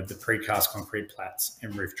load of the precast concrete plats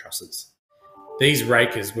and roof trusses. These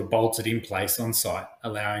rakers were bolted in place on site,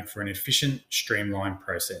 allowing for an efficient, streamlined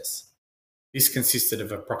process. This consisted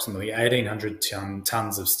of approximately 1,800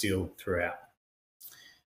 tonnes of steel throughout.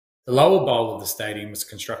 The lower bowl of the stadium was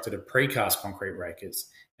constructed of precast concrete rakers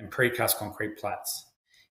and precast concrete plats.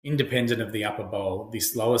 Independent of the upper bowl,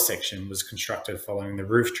 this lower section was constructed following the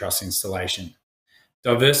roof truss installation.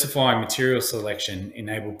 Diversifying material selection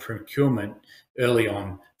enabled procurement early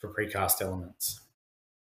on for precast elements.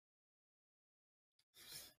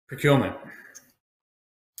 Procurement.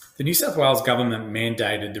 The New South Wales Government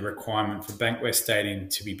mandated the requirement for Bankwest Stadium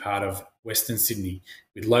to be part of Western Sydney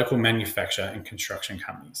with local manufacture and construction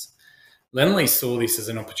companies. Lend-Lease saw this as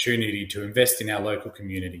an opportunity to invest in our local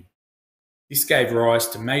community. This gave rise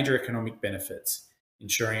to major economic benefits,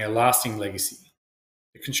 ensuring a lasting legacy.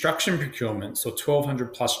 The construction procurement saw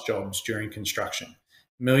 1,200 plus jobs during construction,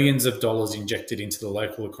 millions of dollars injected into the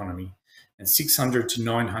local economy, and 600 to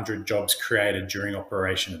 900 jobs created during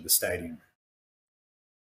operation of the stadium.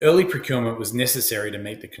 Early procurement was necessary to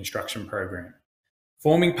meet the construction program.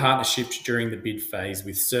 Forming partnerships during the bid phase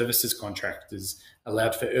with services contractors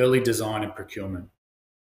allowed for early design and procurement.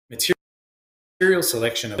 Material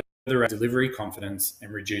selection of delivery confidence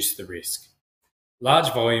and reduced the risk.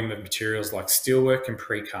 Large volume of materials like steelwork and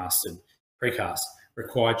precast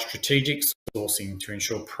required strategic sourcing to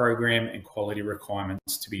ensure program and quality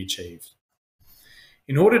requirements to be achieved.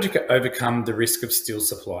 In order to overcome the risk of steel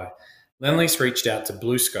supply, Lend-Lease reached out to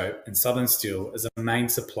BlueScope and Southern Steel as a main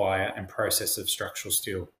supplier and processor of structural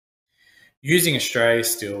steel. Using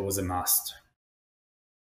Australia's steel was a must.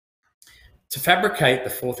 To fabricate the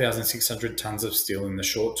 4,600 tonnes of steel in the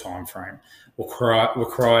short time frame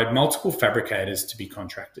required multiple fabricators to be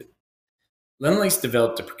contracted. Lend-Lease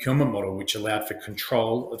developed a procurement model which allowed for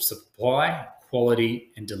control of supply,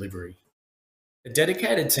 quality and delivery. A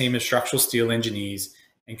dedicated team of structural steel engineers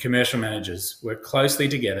and commercial managers worked closely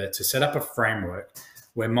together to set up a framework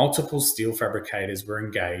where multiple steel fabricators were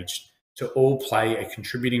engaged to all play a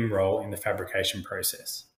contributing role in the fabrication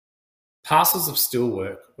process. Parcels of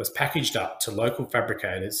steelwork was packaged up to local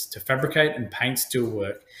fabricators to fabricate and paint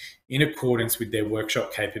steelwork in accordance with their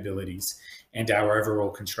workshop capabilities and our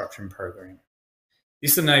overall construction program.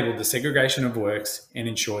 This enabled the segregation of works and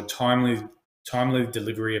ensured timely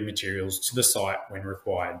delivery of materials to the site when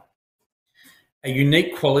required. A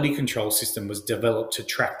unique quality control system was developed to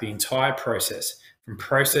track the entire process, from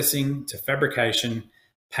processing to fabrication,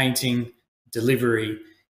 painting, delivery,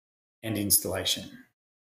 and installation.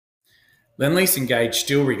 Lend-Lease engaged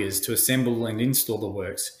steel riggers to assemble and install the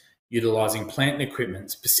works, utilising plant and equipment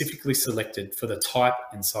specifically selected for the type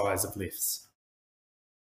and size of lifts.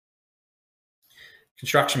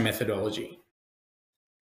 Construction methodology.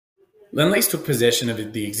 Lend-Lease took possession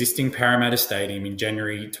of the existing Parramatta Stadium in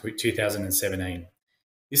January 2017.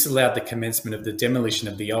 This allowed the commencement of the demolition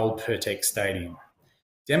of the old Pertec Stadium.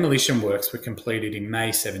 Demolition works were completed in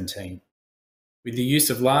May 17. With the use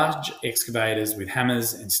of large excavators with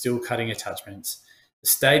hammers and steel cutting attachments, the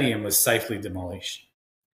stadium was safely demolished.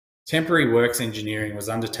 Temporary works engineering was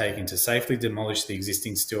undertaken to safely demolish the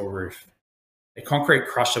existing steel roof. A concrete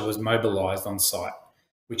crusher was mobilised on site,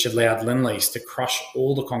 which allowed Lend-Lease to crush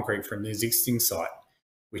all the concrete from the existing site,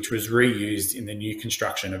 which was reused in the new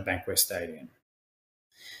construction of Bankwest Stadium.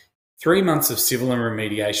 3 months of civil and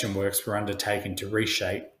remediation works were undertaken to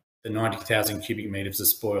reshape the 90,000 cubic metres of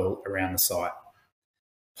spoil around the site.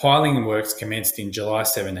 Piling works commenced in July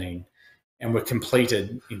 17 and were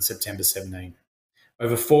completed in September 17.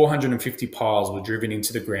 Over 450 piles were driven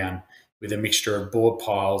into the ground with a mixture of board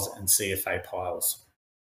piles and CFA piles.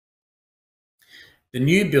 The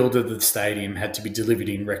new build of the stadium had to be delivered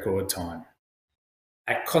in record time.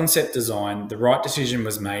 At concept design, the right decision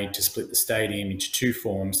was made to split the stadium into two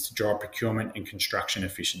forms to drive procurement and construction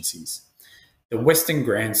efficiencies. The Western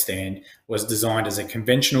Grandstand was designed as a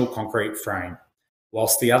conventional concrete frame,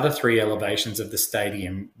 whilst the other three elevations of the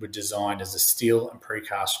stadium were designed as a steel and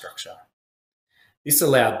precast structure. This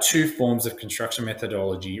allowed two forms of construction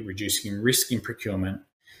methodology, reducing risk in procurement,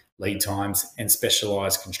 lead times, and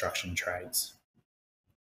specialised construction trades.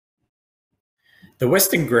 The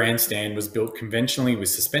Western Grandstand was built conventionally with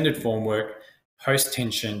suspended formwork,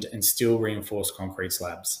 post-tensioned and steel-reinforced concrete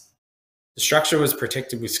slabs. The structure was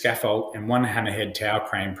protected with scaffold, and one hammerhead tower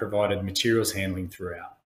crane provided materials handling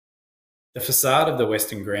throughout. The facade of the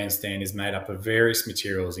Western Grandstand is made up of various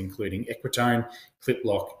materials including equitone, clip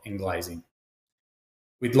lock and glazing.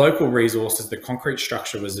 With local resources, the concrete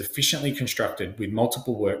structure was efficiently constructed with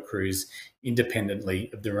multiple work crews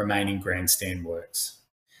independently of the remaining grandstand works.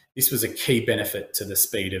 This was a key benefit to the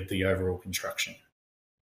speed of the overall construction.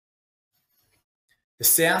 The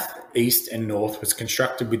south, east and north was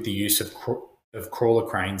constructed with the use of crawler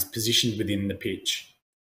cranes positioned within the pitch.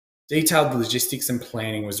 Detailed logistics and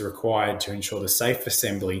planning was required to ensure the safe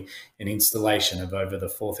assembly and installation of over the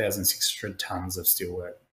 4,600 tonnes of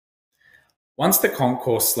steelwork. Once the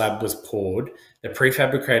concourse slab was poured, the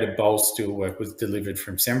prefabricated bowl steelwork was delivered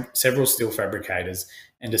from several steel fabricators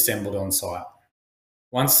and assembled on site.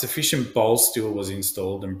 Once sufficient bowl steel was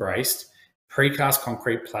installed and braced, precast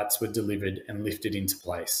concrete plats were delivered and lifted into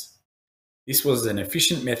place. This was an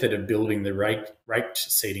efficient method of building the raked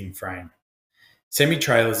seating frame.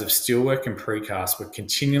 Semi-trailers of steelwork and precast were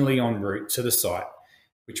continually en route to the site,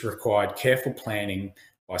 which required careful planning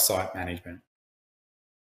by site management.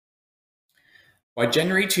 By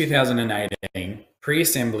January 2018,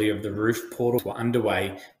 pre-assembly of the roof portals were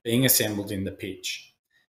underway, being assembled in the pitch.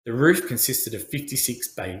 The roof consisted of 56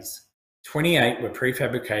 bays. 28 were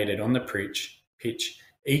prefabricated on the pitch,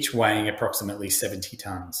 each weighing approximately 70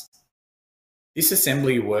 tonnes. This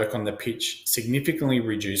assembly work on the pitch significantly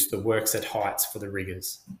reduced the works at heights for the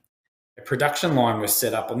riggers. A production line was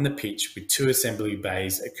set up on the pitch with 2 assembly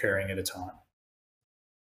bays occurring at a time.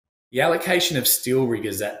 The allocation of steel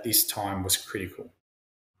riggers at this time was critical.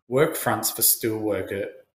 Work fronts for steelwork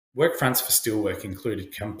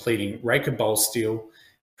included completing raker bowl steel,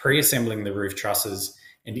 pre-assembling the roof trusses,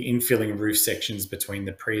 and infilling roof sections between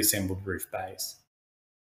the pre-assembled roof bays.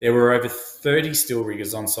 There were over 30 steel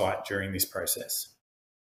riggers on site during this process.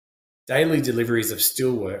 Daily deliveries of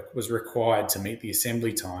steelwork was required to meet the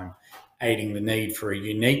assembly time, aiding the need for a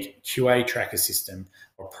unique QA tracker system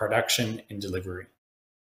of production and delivery.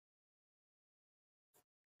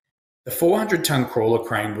 The 400-tonne crawler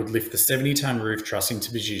crane would lift the 70-tonne roof truss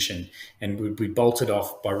into position and would be bolted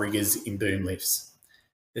off by riggers in boom lifts.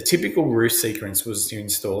 The typical roof sequence was to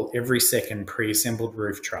install every second pre-assembled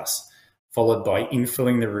roof truss, followed by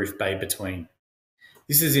infilling the roof bay between.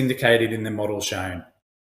 This is indicated in the model shown.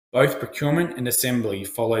 Both procurement and assembly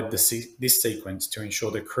followed this sequence to ensure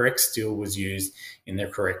the correct steel was used in their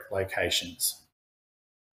correct locations.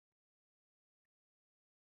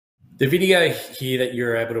 The video here that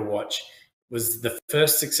you're able to watch was the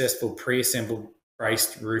first successful pre-assembled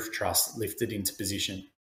braced roof truss lifted into position.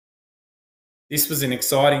 This was an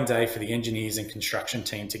exciting day for the engineers and construction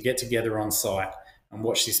team to get together on site and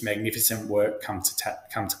watch this magnificent work come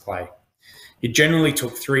to play. It generally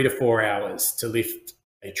took 3 to 4 hours to lift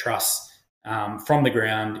a truss from the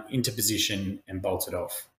ground into position and bolt it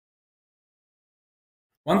off.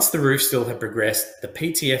 Once the roof steel had progressed, the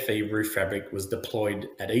PTFE roof fabric was deployed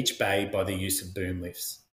at each bay by the use of boom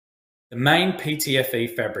lifts. The main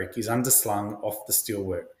PTFE fabric is underslung off the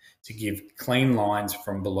steelwork to give clean lines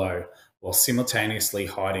from below, while simultaneously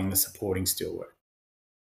hiding the supporting steelwork.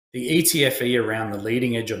 The ETFE around the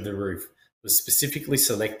leading edge of the roof was specifically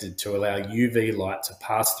selected to allow UV light to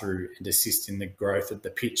pass through and assist in the growth of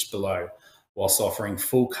the pitch below, whilst offering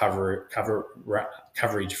full coverage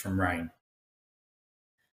from rain.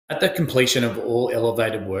 At the completion of all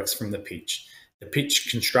elevated works from the pitch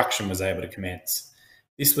construction was able to commence.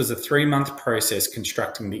 This was a 3-month process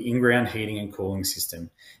constructing the in-ground heating and cooling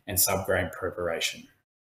system and subgrade preparation.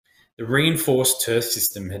 The reinforced turf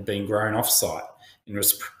system had been grown off-site and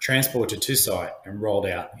was transported to site and rolled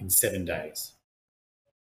out in 7 days.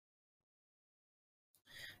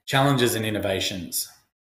 Challenges and innovations.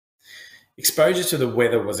 Exposure to the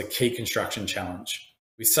weather was a key construction challenge.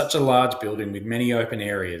 With such a large building with many open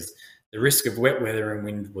areas, the risk of wet weather and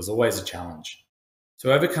wind was always a challenge.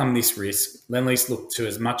 To overcome this risk, Lendlease looked to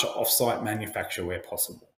as much off-site manufacture where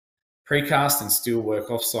possible. Precast and steel work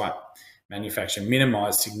off-site manufacture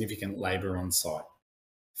minimised significant labour on site.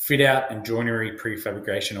 Fit-out and joinery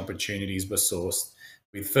prefabrication opportunities were sourced,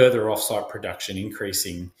 with further off-site production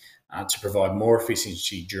increasing to provide more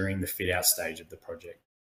efficiency during the fit-out stage of the project.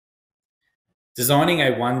 Designing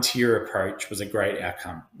a one-tier approach was a great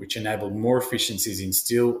outcome, which enabled more efficiencies in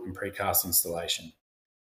steel and precast installation.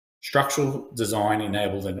 Structural design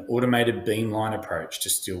enabled an automated beamline approach to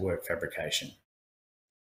steelwork fabrication.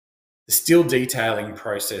 The steel detailing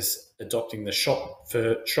process, adopting the shop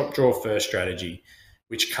drawer first strategy,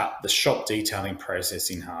 which cut the shop detailing process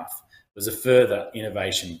in half, was a further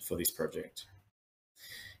innovation for this project.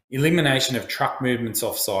 Elimination of truck movements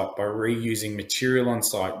off-site by reusing material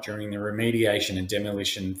on-site during the remediation and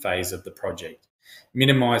demolition phase of the project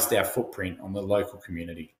minimised our footprint on the local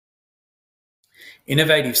community.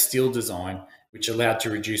 Innovative steel design, which allowed to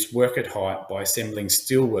reduce work at height by assembling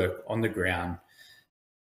steelwork on the ground,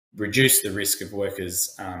 reduced the risk of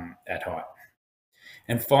workers at height.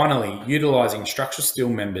 And finally, utilising structural steel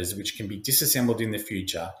members which can be disassembled in the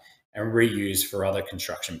future and reused for other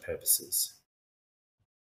construction purposes.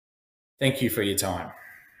 Thank you for your time.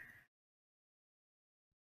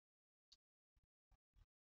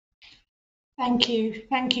 Thank you.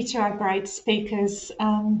 Thank you to our great speakers,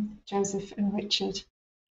 Joseph and Richard.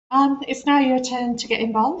 It's now your turn to get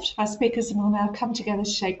involved. Our speakers will now come together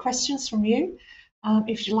to take questions from you.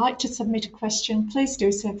 If you'd like to submit a question, please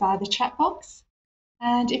do so via the chat box.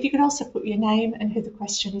 And if you could also put your name and who the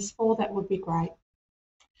question is for, that would be great.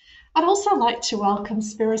 I'd also like to welcome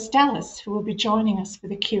Spiros Dallas, who will be joining us for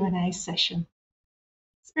the Q&A session.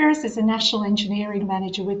 Spiros is a National Engineering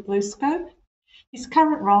Manager with BlueScope. His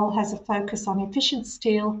current role has a focus on efficient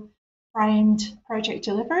steel framed project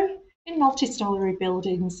delivery in multi-storey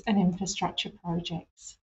buildings and infrastructure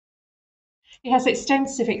projects. He has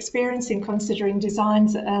extensive experience in considering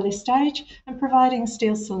designs at early stage and providing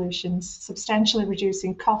steel solutions, substantially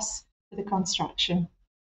reducing costs for the construction.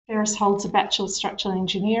 Spiros holds a Bachelor of Structural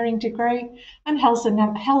Engineering degree and held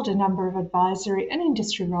a number of advisory and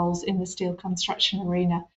industry roles in the steel construction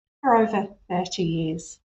arena for over 30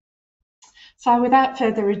 years. So without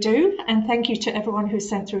further ado, and thank you to everyone who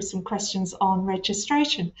sent through some questions on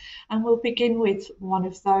registration, and we'll begin with one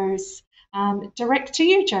of those direct to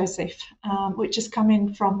you, Joseph, which has come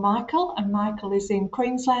in from Michael, and Michael is in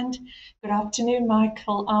Queensland. Good afternoon,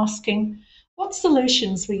 Michael, asking, what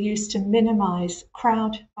solutions were used to minimise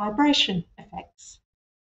crowd vibration effects?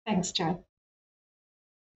 Thanks, Joe.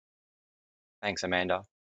 Thanks, Amanda.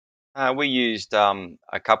 We used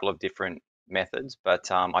a couple of different methods,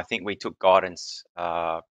 but I think we took guidance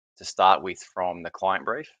to start with from the client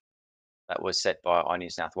brief that was set by New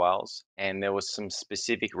South Wales, and there was some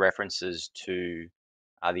specific references to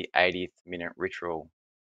the 80th minute ritual,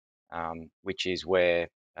 which is where,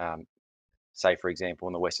 say for example,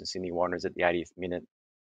 in the Western Sydney Wanderers at the 80th minute,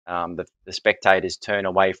 the spectators turn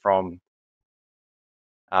away from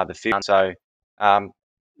the field. So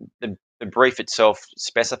the brief itself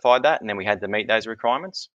specified that, and then we had to meet those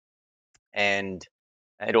requirements. And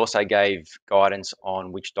it also gave guidance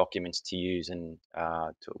on which documents to use and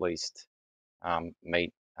to at least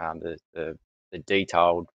meet the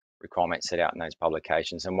detailed requirements set out in those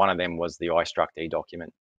publications. And one of them was the iStruct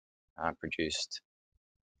document produced.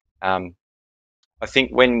 I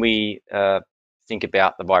think when we think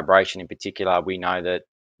about the vibration in particular, we know that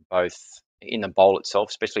both in the bowl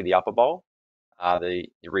itself, especially the upper bowl, the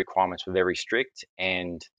requirements were very strict,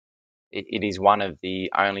 and it is one of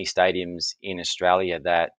the only stadiums in Australia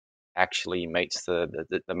that actually meets the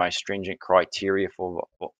most stringent criteria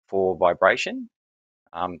for vibration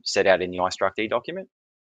set out in the iStruct document.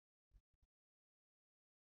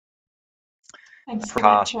 Thanks for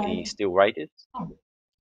that, Joe. The steel rated. Oh.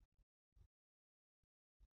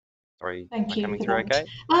 Sorry, thank you coming for through that.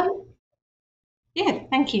 okay? Yeah,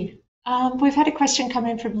 thank you. We've had a question come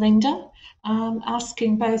in from Linda,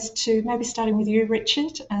 asking both to, maybe starting with you,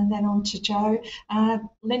 Richard, and then on to Joe.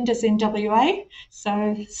 Linda's in WA,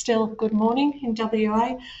 so still good morning in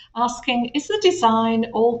WA, asking, is the design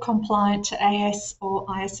all compliant to AS or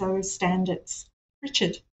ISO standards?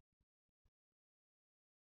 Richard.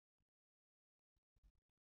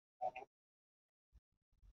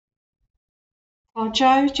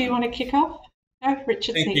 Joe, do you want to kick off? No,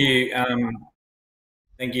 Richard. Thank you.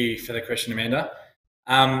 Thank you for the question, Amanda.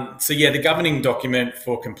 So yeah, the governing document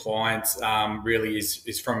for compliance really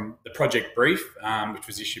is from the project brief, which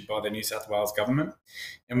was issued by the New South Wales government.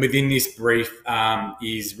 And within this brief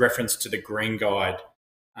is reference to the Green Guide.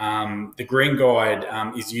 The Green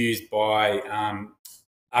Guide is used by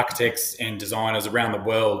architects and designers around the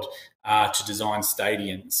world to design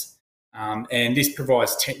stadiums. And this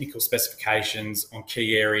provides technical specifications on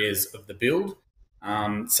key areas of the build,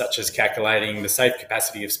 such as calculating the safe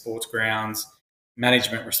capacity of sports grounds,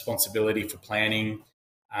 management responsibility for planning,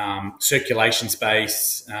 circulation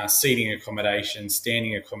space, seating accommodation,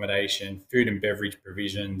 standing accommodation, food and beverage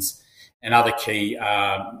provisions, and other key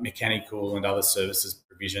mechanical and other services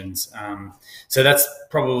provisions. So that's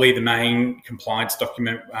probably the main compliance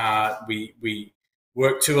document we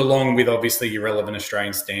work to, along with obviously your relevant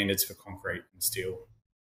Australian standards for concrete and steel.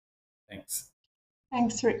 Thanks.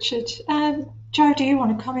 Thanks, Richard. Joe, do you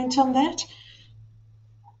want to comment on that?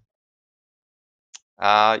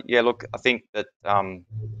 Yeah, look, I think that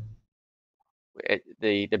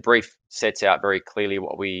the brief sets out very clearly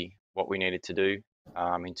what we needed to do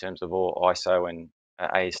in terms of all ISO and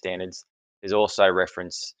AS standards. There's also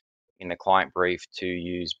reference in the client brief to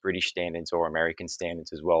use British standards or American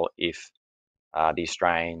standards as well if the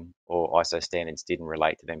Australian or ISO standards didn't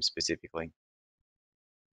relate to them specifically.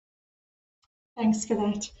 Thanks for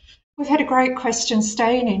that. We've had a great question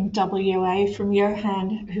staying in WA from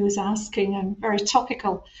Johan, who is asking, and very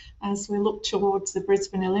topical as we look towards the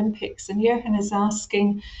Brisbane Olympics. And Johan is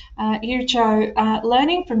asking you, Joe,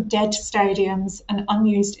 learning from dead stadiums and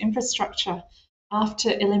unused infrastructure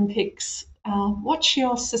after Olympics, what's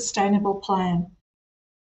your sustainable plan?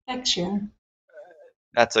 Thanks, Joe.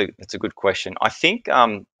 That's a good question. I think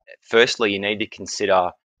firstly you need to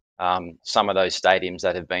consider some of those stadiums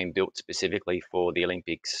that have been built specifically for the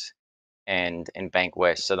Olympics and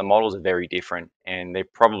Bankwest. So the models are very different, and there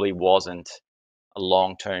probably wasn't a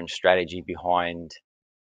long-term strategy behind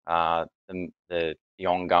the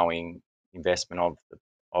ongoing investment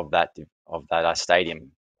of that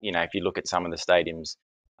stadium. You know, if you look at some of the stadiums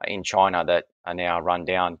in China that are now run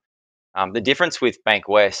down, the difference with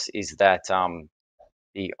Bankwest is that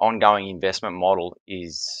the ongoing investment model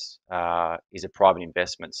is a private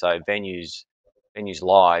investment. So Venues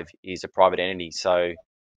Live is a private entity. So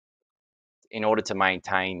in order to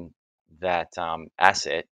maintain that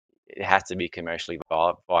asset, it has to be commercially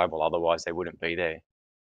viable. Otherwise, they wouldn't be there.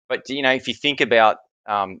 But you know, if you think about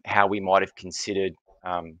how we might have considered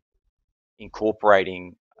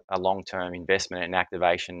incorporating a long-term investment and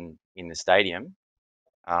activation in the stadium,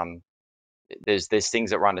 there's things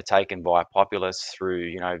that were undertaken by Populous through,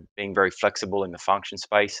 you know, being very flexible in the function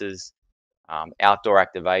spaces, outdoor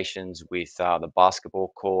activations with the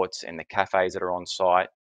basketball courts and the cafes that are on site.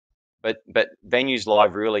 But Venues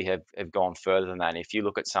Live really have gone further than that. If you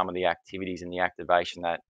look at some of the activities and the activation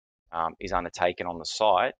that is undertaken on the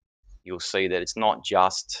site, you'll see that it's not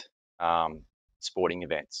just sporting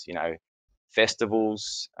events. You know,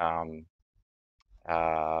 festivals, you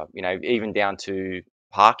know, even down to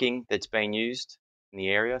parking that's being used in the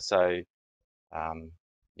area. So,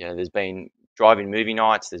 you know, there's been drive-in movie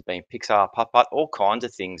nights, there's been Pixar putt-putt, all kinds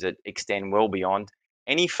of things that extend well beyond.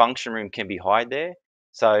 Any function room can be hired there.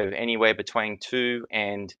 So anywhere between 2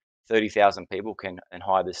 and 30,000 people can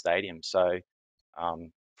hire the stadium. So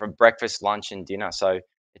from breakfast, lunch, and dinner. So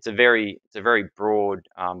it's a very broad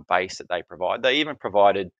base that they provide. They even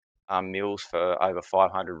provided meals for over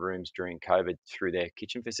 500 rooms during COVID through their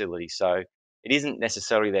kitchen facility. So it isn't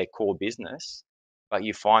necessarily their core business, but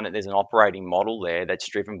you find that there's an operating model there that's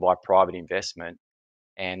driven by private investment,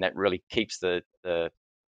 and that really keeps the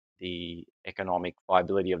economic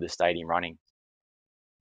viability of the stadium running.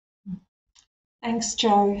 Thanks,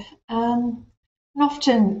 Joe. And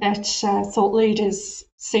often at Thought Leaders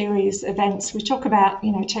series events, we talk about,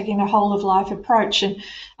 you know, taking a whole of life approach.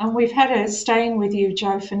 And we've had staying with you,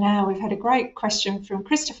 Joe, for now, we've had a great question from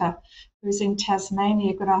Christopher, who's in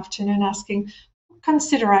Tasmania. Good afternoon, asking what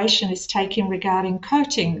consideration is taken regarding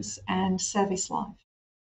coatings and service life?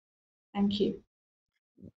 Thank you.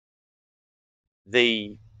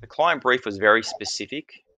 The client brief was very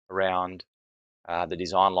specific around the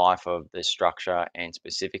design life of the structure, and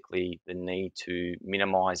specifically the need to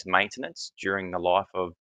minimise maintenance during the life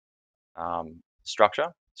of structure,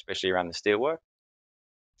 especially around the steelwork.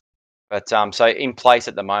 But so in place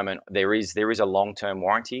at the moment, there is a long-term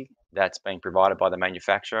warranty that's being provided by the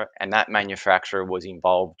manufacturer, and that manufacturer was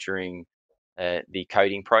involved during the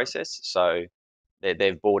coating process. So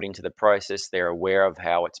they've bought into the process, they're aware of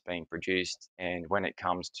how it's being produced, and when it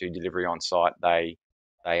comes to delivery on site, they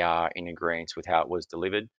are in agreement with how it was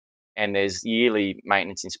delivered. And there's yearly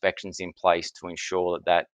maintenance inspections in place to ensure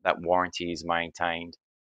that warranty is maintained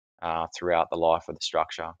throughout the life of the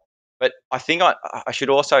structure. But I think I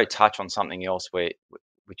should also touch on something else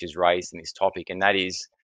which is raised in this topic, and that is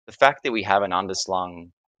the fact that we have an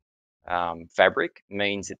underslung fabric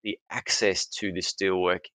means that the access to the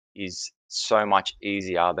steelwork is so much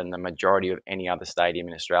easier than the majority of any other stadium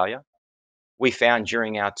in Australia. We found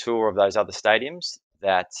during our tour of those other stadiums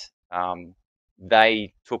that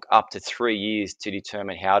they took up to 3 years to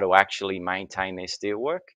determine how to actually maintain their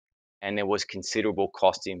steelwork, and there was considerable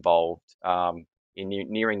cost involved, in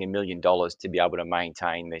nearing $1 million to be able to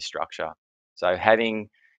maintain their structure. So having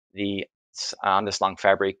the underslung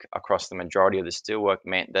fabric across the majority of the steelwork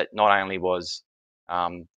meant that not only was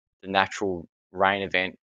the natural rain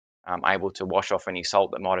event able to wash off any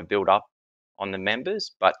salt that might have built up on the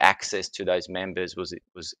members, but access to those members was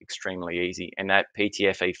extremely easy. And that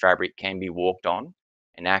PTFE fabric can be walked on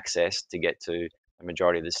and accessed to get to the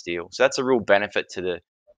majority of the steel. So that's a real benefit to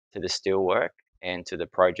the steel work and to the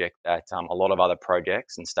project that a lot of other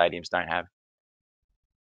projects and stadiums don't have.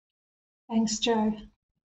 Thanks, Joe.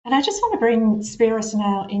 And I just want to bring Spiros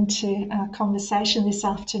now into our conversation this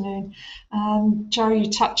afternoon. Joe, you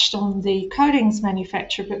touched on the coatings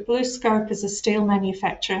manufacturer, but BlueScope is a steel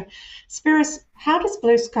manufacturer. Spiros, how does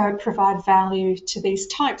BlueScope provide value to these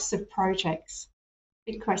types of projects?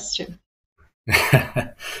 Big question.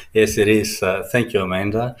 Yes, it is. Thank you,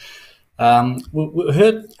 Amanda. We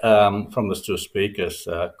heard from the two speakers,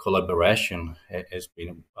 collaboration has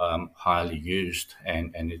been highly used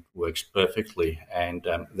and it works perfectly. And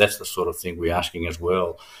that's the sort of thing we're asking as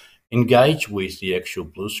well. Engage with the actual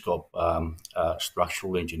BlueScope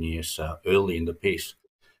structural engineers early in the piece.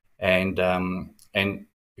 And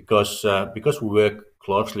because we work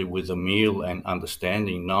closely with the mill and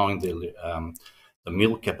understanding, knowing the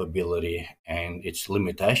mill capability and its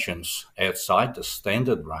limitations outside the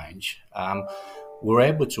standard range, we're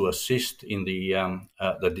able to assist in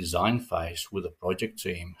the design phase with the project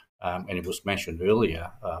team. And it was mentioned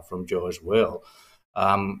earlier from Joe as well,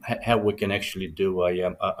 how we can actually do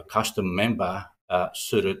a custom member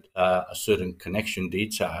suited a certain connection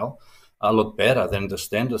detail a lot better than the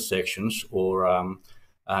standard sections, or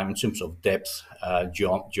in terms of depth,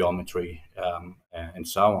 geometry, and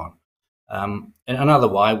so on. And another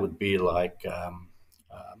way would be like,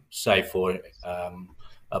 say for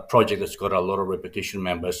a project that's got a lot of repetition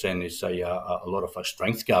members and it's a lot of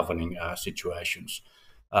strength governing situations.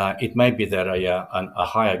 It may be that a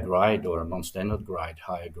higher grade or a non-standard grade,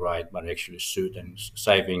 higher grade might actually suit and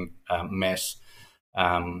saving mass,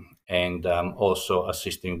 and also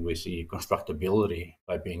assisting with the constructability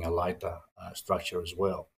by being a lighter structure as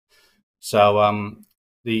well. So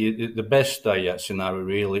the best scenario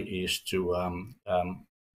really is to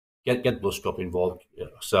get BlueScope involved,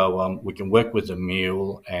 so we can work with the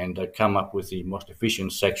mill and come up with the most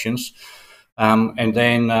efficient sections. And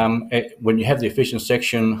then when you have the efficient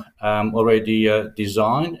section already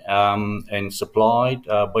designed and supplied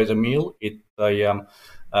by the mill,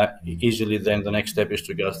 easily then the next step is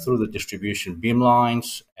to go through the distribution beam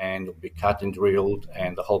lines and it'll be cut and drilled,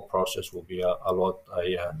 and the whole process will be a lot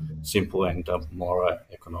simpler and more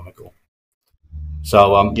economical.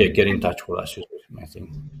 So yeah, get in touch with us is my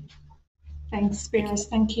thing. Thanks, Spiros.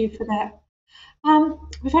 Thank you for that.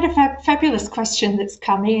 We've had a fabulous question that's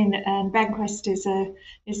come in, and Bankwest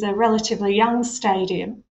is a relatively young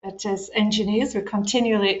stadium, but as engineers we're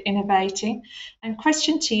continually innovating. And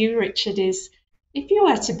question to you, Richard, is if you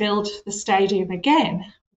were to build the stadium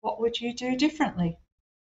again, what would you do differently?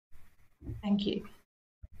 Thank you.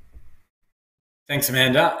 Thanks,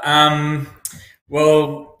 Amanda.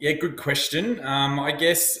 Well, yeah, good question. I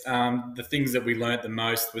guess the things that we learnt the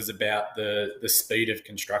most was about the speed of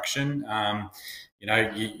construction. You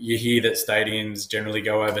know, you hear that stadiums generally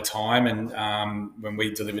go over time, and when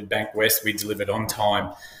we delivered Bankwest, we delivered on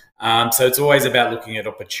time. So it's always about looking at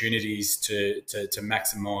opportunities to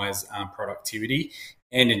maximise productivity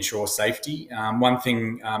and ensure safety. One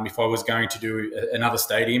thing, if I was going to do another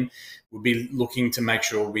stadium, would be looking to make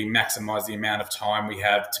sure we maximise the amount of time we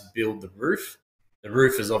have to build the roof. The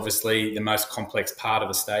roof is obviously the most complex part of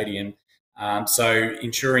a stadium. So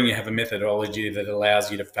ensuring you have a methodology that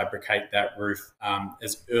allows you to fabricate that roof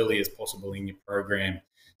as early as possible in your program.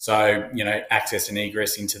 So, you know, access and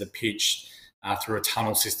egress into the pitch through a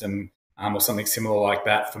tunnel system or something similar like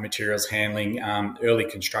that for materials handling, early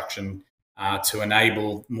construction to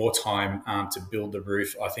enable more time to build the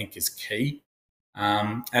roof, I think is key.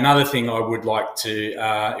 Another thing I would like to,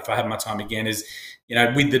 if I have my time again, is, you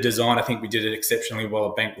know, with the design, I think we did it exceptionally well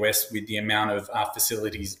at Bankwest with the amount of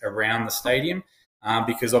facilities around the stadium,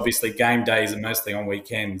 because obviously game days are mostly on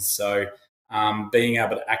weekends. So being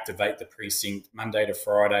able to activate the precinct Monday to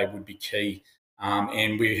Friday would be key.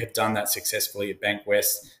 And we have done that successfully at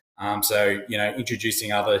Bankwest. So, you know,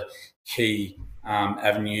 introducing other key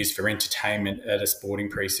avenues for entertainment at a sporting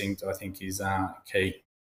precinct, I think is key.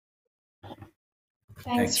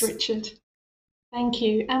 Thanks, Richard. Thank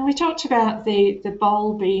you. And we talked about the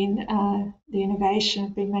bowl being the innovation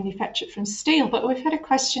of being manufactured from steel, but we've had a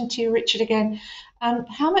question to you, Richard, again And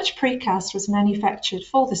how much precast was manufactured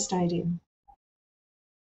for the stadium?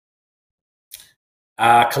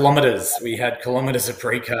 Kilometres. We had kilometres of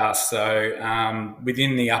precast. So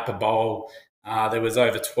within the upper bowl, there was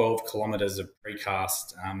over 12 kilometres of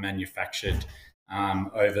precast manufactured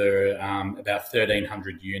over about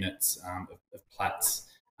 1,300 units of plats.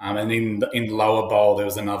 And in the lower bowl, there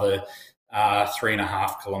was another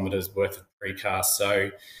 3.5 kilometres worth of precast. So,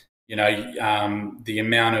 you know, the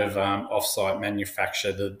amount of off-site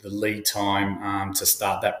manufacture, the lead time to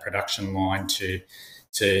start that production line to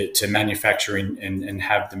manufacture and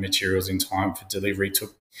have the materials in time for delivery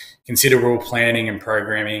took considerable planning and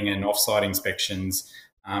programming and off-site inspections.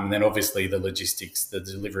 And then obviously the logistics, the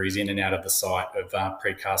deliveries in and out of the site of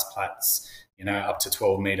precast plats, you know, up to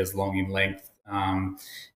 12 metres long in length.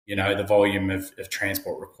 You know, the volume of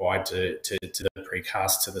transport required to the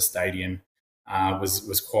precast to the stadium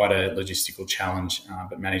was quite a logistical challenge,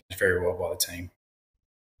 but managed very well by the team.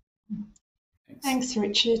 Thanks,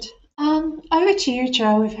 Richard. Over to you,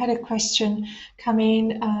 Joe. We've had a question come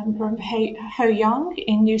in from Ho Young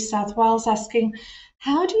in New South Wales asking,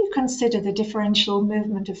 how do you consider the differential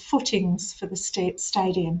movement of footings for the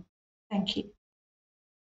stadium? Thank you.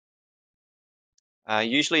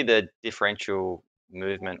 Usually the differential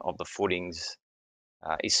movement of the footings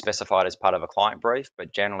is specified as part of a client brief,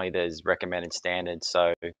 but generally there's recommended standards.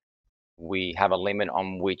 So we have a limit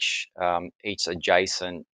on which each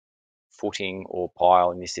adjacent footing or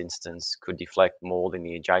pile in this instance could deflect more than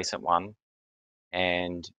the adjacent one.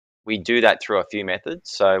 And we do that through a few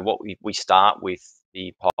methods. So what we start with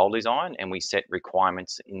the pile design and we set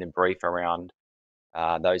requirements in the brief around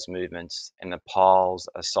those movements, and the piles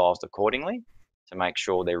are sized accordingly to make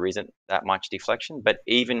sure there isn't that much deflection. But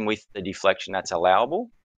even with the deflection that's allowable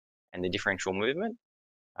and the differential movement,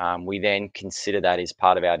 we then consider that as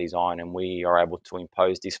part of our design, and we are able to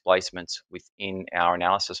impose displacements within our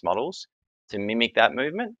analysis models to mimic that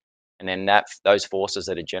movement. And then those forces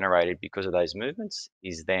that are generated because of those movements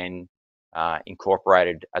is then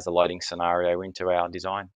incorporated as a loading scenario into our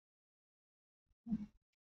design.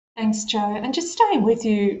 Thanks, Joe. And just staying with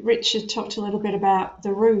you, Richard talked a little bit about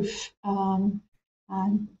the roof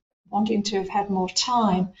and wanting to have had more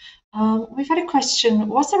time. We've had a question,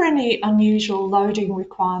 was there any unusual loading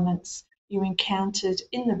requirements you encountered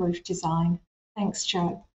in the roof design? Thanks,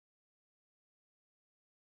 Joe.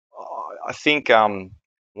 I think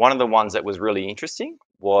one of the ones that was really interesting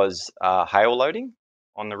was hail loading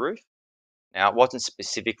on the roof. Now, it wasn't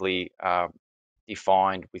specifically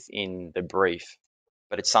defined within the brief,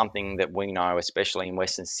 but it's something that we know, especially in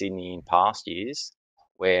Western Sydney in past years,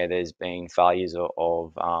 where there's been failures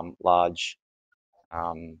of large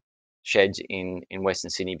sheds in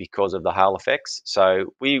Western Sydney because of the hail effects.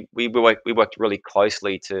 So we worked really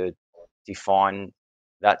closely to define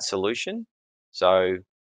that solution. So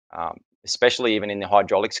especially even in the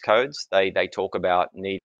hydraulics codes, they talk about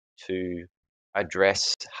need to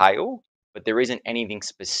address hail, but there isn't anything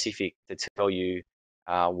specific to tell you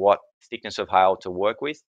what thickness of hail to work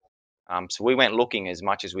with. So we went looking as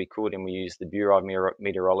much as we could, and we used the Bureau of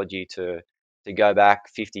Meteorology to go back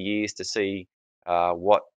 50 years to see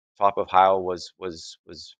what type of hail was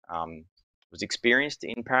experienced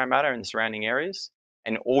in Parramatta and the surrounding areas.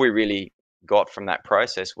 And all we really got from that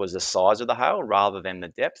process was the size of the hail rather than the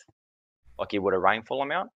depth, like you would a rainfall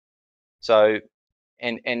amount. So,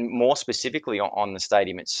 and more specifically on the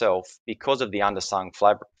stadium itself, because of the undersung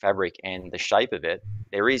fabric and the shape of it,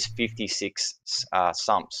 there is 56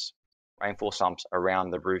 sumps, rainfall sumps around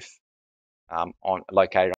the roof,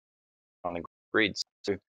 located on the grids.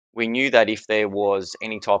 So we knew that if there was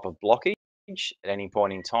any type of blockage at any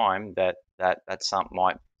point in time, that sump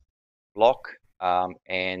might block,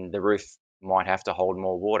 and the roof might have to hold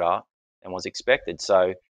more water than was expected.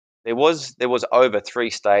 So there was over 3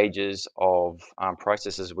 stages of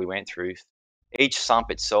processes we went through. Each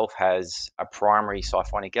sump itself has a primary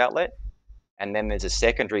siphonic outlet, and then there's a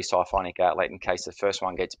secondary siphonic outlet in case the first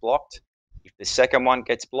one gets blocked. If the second one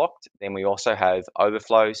gets blocked, then we also have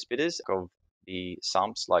overflow spitters of the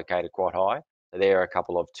sumps located quite high. So there are a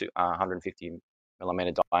couple of 150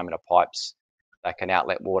 millimeter diameter pipes that can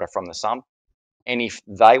outlet water from the sump. And if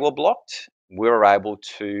they were blocked, we were able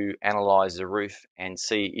to analyze the roof and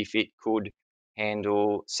see if it could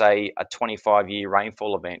handle, say, a 25-year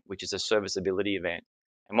rainfall event, which is a serviceability event.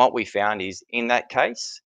 And what we found is, in that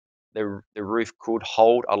case, the roof could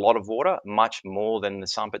hold a lot of water, much more than the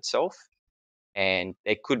sump itself. And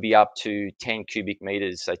there could be up to 10 cubic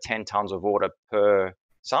meters, so 10 tons of water per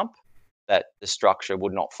sump, that the structure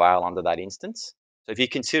would not fail under that instance. So if you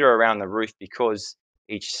consider around the roof, because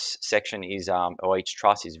each section is, or each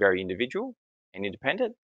truss is very individual and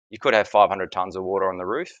independent, you could have 500 tons of water on the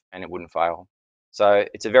roof and it wouldn't fail. So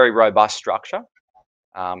it's a very robust structure,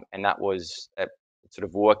 and that was sort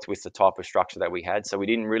of worked with the type of structure that we had. So we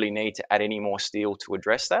didn't really need to add any more steel to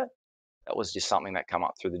address that. That was just something that came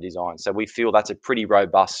up through the design. So we feel that's a pretty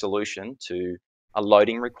robust solution to a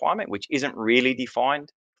loading requirement, which isn't really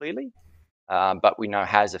defined clearly, but we know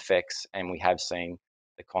has effects, and we have seen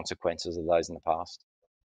the consequences of those in the past.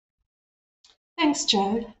 Thanks,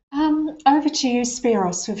 Joe. Over to you,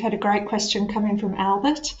 Spiros. We've had a great question coming from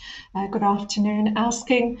Albert. Good afternoon,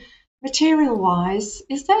 asking, material-wise,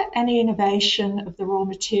 is there any innovation of the raw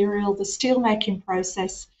material, the steelmaking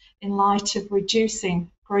process, in light of reducing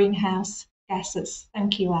greenhouse gases?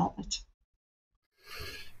 Thank you, Albert.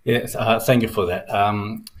 Yes, thank you for that.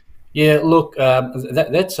 Yeah, look,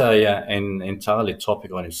 that's an entirely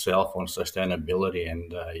topic on itself on sustainability,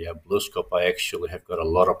 and yeah, BlueScope, I actually have got a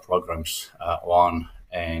lot of programs on,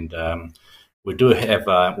 and we do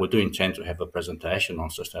intend to have a presentation on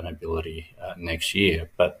sustainability next year.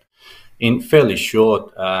 But in fairly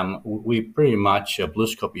short, we pretty much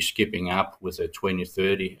BlueScope is keeping up with the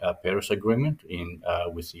 2030 Paris Agreement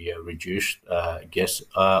with the reduced gas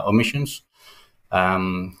emissions.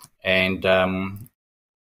 And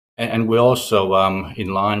we're also in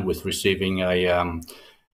line with receiving a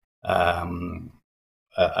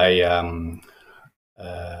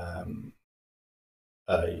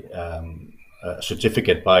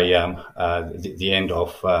certificate by the end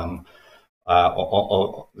of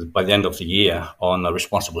by the end of the year on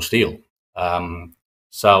responsible steel.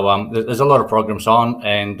 So there's a lot of programs on,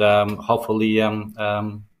 and hopefully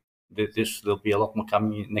there'll be a lot more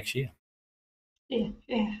coming next year. Yeah,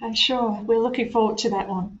 I'm sure. We're looking forward to that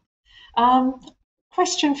one.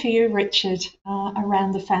 Question for you, Richard,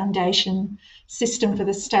 around the foundation system for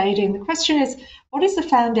the stadium. The question is, what is the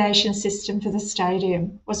foundation system for the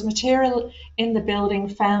stadium? Was material in the building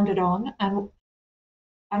founded on, and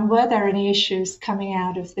were there any issues coming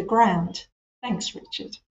out of the ground? Thanks,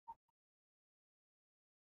 Richard.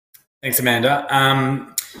 Thanks, Amanda.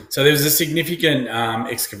 So there was a significant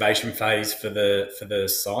excavation phase for the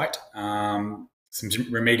site, some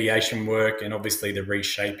remediation work, and obviously the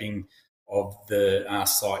reshaping of the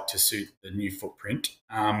site to suit the new footprint.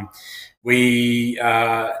 There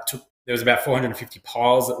was about 450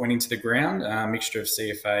 piles that went into the ground, a mixture of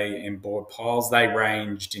CFA and board piles. They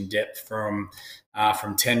ranged in depth from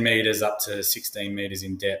 10 metres up to 16 metres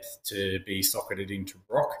in depth to be socketed into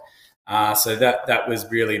rock. So that was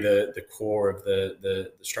really the core of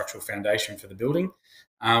the structural foundation for the building.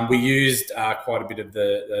 We used quite a bit of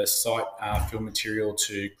the site fill material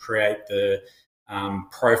to create the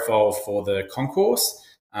profile for the concourse,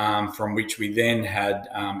 from which we then had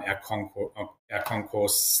our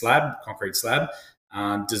concourse slab, concrete slab,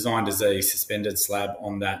 designed as a suspended slab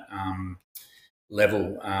on that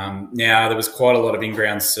level. Now, there was quite a lot of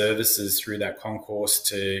in-ground services through that concourse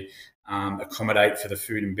to accommodate for the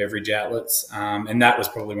food and beverage outlets, and that was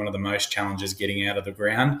probably one of the most challenges getting out of the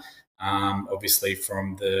ground, obviously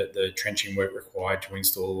from the trenching work required to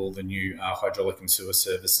install all the new hydraulic and sewer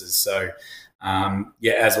services. So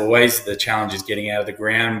yeah, as always, the challenge is getting out of the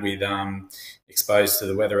ground with exposed to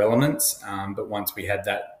the weather elements, but once we had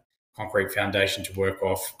that concrete foundation to work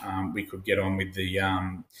off, we could get on with the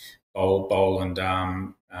bowl and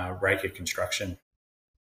raker construction.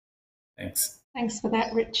 Thanks. Thanks for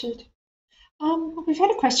that, Richard. We've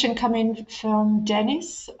had a question come in from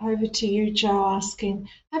Dennis. Over to you, Joe, asking,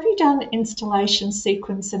 have you done installation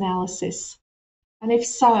sequence analysis? And if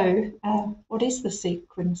so, what is the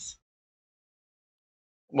sequence?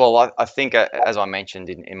 Well, I think, as I mentioned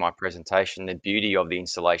in my presentation, the beauty of the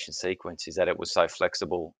installation sequence is that it was so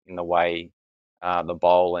flexible in the way the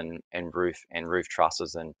bowl and roof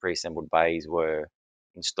trusses and pre-assembled bays were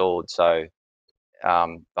installed. So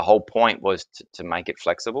the whole point was to make it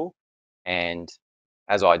flexible, and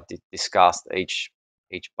as I discussed, each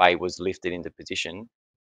bay was lifted into position,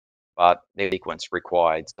 but the sequence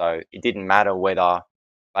required. So it didn't matter whether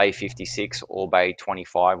bay 56 or bay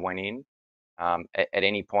 25 went in. At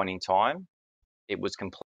any point in time, it was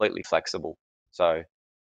completely flexible. So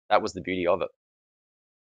that was the beauty of it.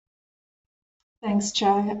 Thanks,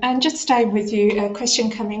 Joe. And just stay with you, a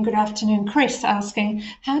question coming, good afternoon, Chris, asking,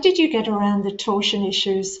 how did you get around the torsion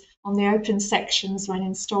issues on the open sections when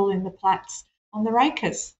installing the plats on the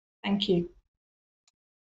rakers? Thank you.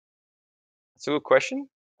 That's a good question.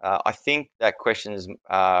 I think that question is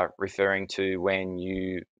referring to when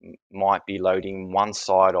you might be loading one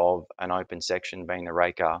side of an open section, being the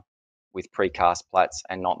raker, with precast plats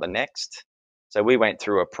and not the next. So we went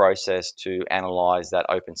through a process to analyse that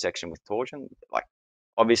open section with torsion. Like,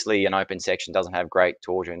 obviously, an open section doesn't have great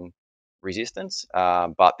torsion resistance,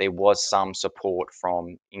 but there was some support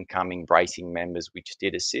from incoming bracing members, which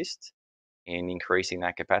did assist in increasing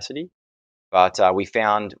that capacity. But we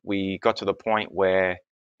found we got to the point where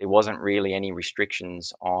there wasn't really any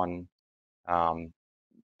restrictions on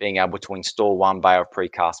being able to install one bay of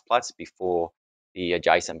precast plats before the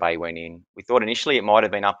adjacent bay went in. We thought initially it might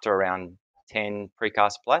have been up to around 10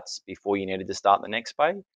 precast plats before you needed to start the next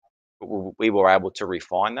bay, but we were able to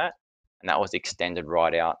refine that, and that was extended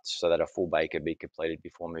right out so that a full bay could be completed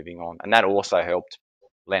before moving on. And that also helped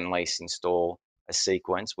Lendlease install a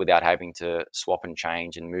sequence without having to swap and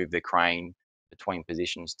change and move the crane between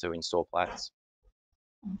positions to install plats.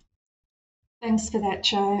 Thanks for that,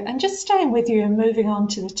 Joe. And just staying with you and moving on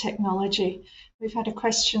to the technology, we've had a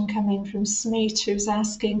question come in from Smeet who's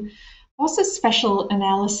asking, was a special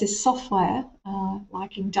analysis software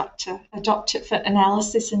like Inductor adopted for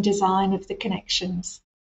analysis and design of the connections?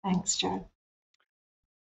 Thanks, Joe.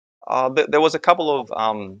 There was a couple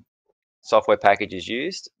of software packages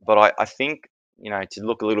used, but I think, to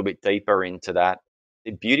look a little bit deeper into that,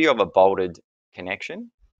 the beauty of a bolted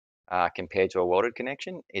connection compared to a welded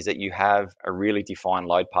connection is that you have a really defined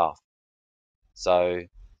load path. So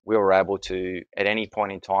we were able to, at any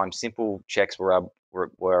point in time, simple checks were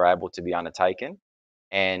able to be undertaken,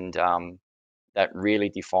 and that really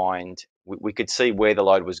defined, we could see where the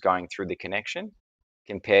load was going through the connection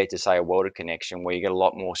compared to, say, a welded connection where you get a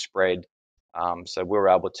lot more spread. So we were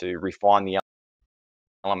able to refine the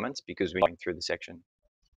elements because we were going through the section.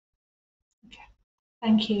 Okay,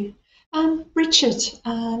 thank you. Richard,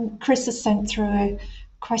 Chris has sent through a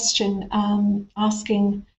question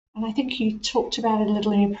asking, and I think you talked about it a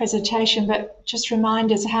little in your presentation, but just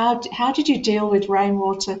remind us, how did you deal with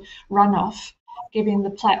rainwater runoff, given the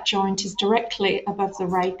plat joint is directly above the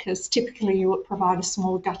rakers? Typically, you would provide a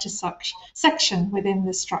small gutter section within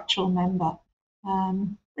the structural member.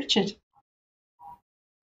 Richard.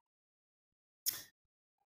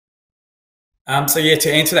 To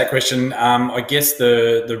answer that question, I guess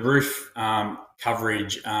the roof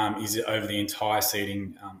coverage is over the entire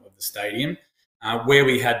seating of the stadium. Where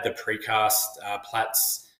we had the precast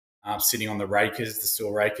plats sitting on the rakers, the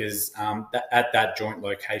steel rakers, at that joint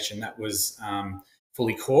location, that was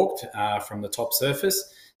fully caulked from the top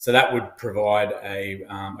surface. So that would provide a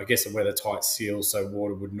weather-tight seal, so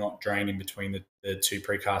water would not drain in between the two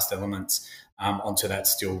precast elements onto that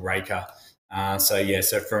steel raker.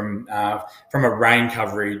 So from a rain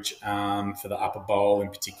coverage for the upper bowl in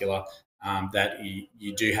particular, that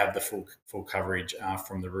you do have the full coverage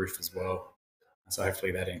from the roof as well. So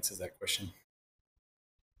hopefully that answers that question.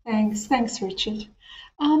 Thanks, Richard.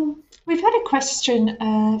 We've had a question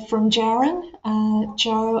from Jaron,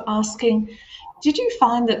 Joe, asking, did you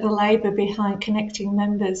find that the labour behind connecting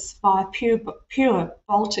members via pure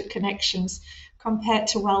bolted connections compared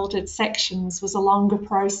to welded sections was a longer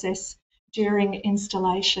process during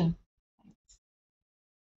installation?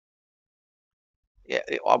 Yeah,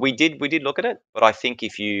 we did look at it, but I think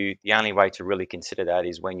the only way to really consider that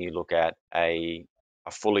is when you look at a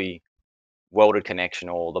fully welded connection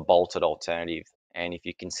or the bolted alternative. And if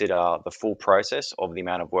you consider the full process of the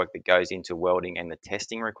amount of work that goes into welding and the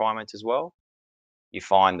testing requirements as well, you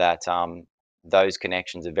find that those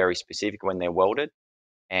connections are very specific when they're welded,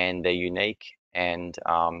 and they're unique, and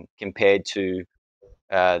compared to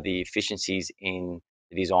the efficiencies in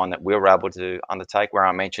the design that we were able to undertake, where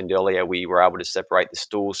I mentioned earlier we were able to separate the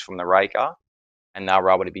stools from the raker, and they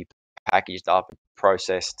were able to be packaged up,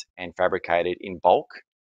 processed and fabricated in bulk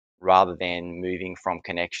rather than moving from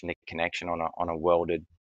connection to connection on a welded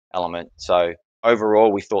element. So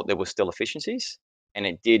overall, we thought there were still efficiencies, and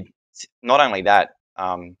it did not only that,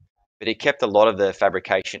 but it kept a lot of the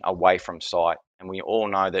fabrication away from site. And we all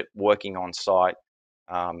know that working on site,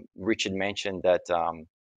 Richard mentioned that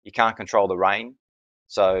you can't control the rain,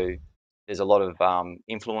 so there's a lot of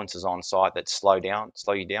influences on site that slow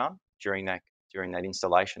you down during that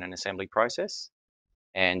installation and assembly process.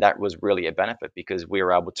 And that was really a benefit because we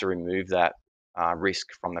were able to remove that risk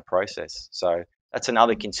from the process. So that's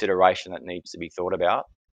another consideration that needs to be thought about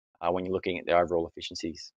when you're looking at the overall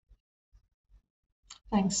efficiencies.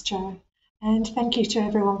 Thanks, Joe. And thank you to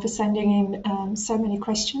everyone for sending in so many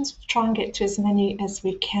questions. We'll try and get to as many as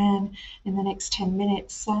we can in the next 10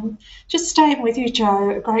 minutes. Just staying with you,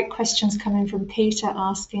 Joe, great questions coming from Peter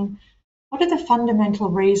asking, what are the fundamental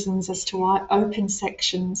reasons as to why open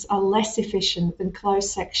sections are less efficient than closed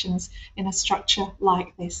sections in a structure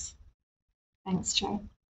like this? Thanks, Joe.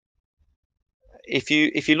 If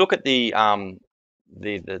you look at the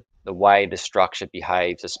way the structure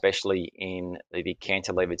behaves, especially in the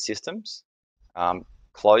cantilevered systems,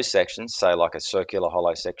 closed sections, say like a circular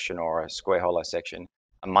hollow section or a square hollow section,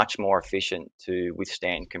 are much more efficient to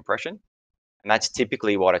withstand compression. And that's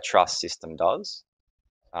typically what a truss system does.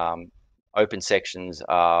 Open sections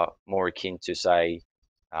are more akin to, say,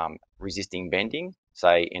 resisting bending,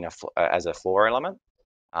 say as a floor element,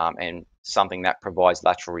 and something that provides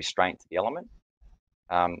lateral restraint to the element.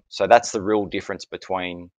 So that's the real difference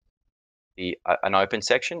between an open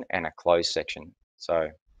section and a closed section. So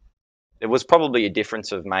there was probably a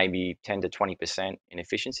difference of maybe 10 to 20% in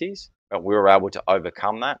efficiencies, but we were able to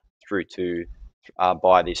overcome that through to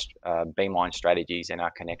by this beamline strategies and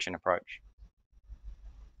our connection approach.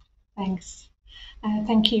 Thanks.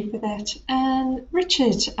 Thank you for that. And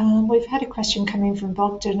Richard, we've had a question coming from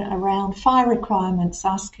Bogdan around fire requirements,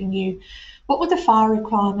 asking you, what were the fire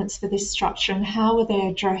requirements for this structure and how were they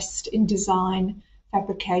addressed in design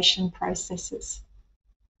fabrication processes?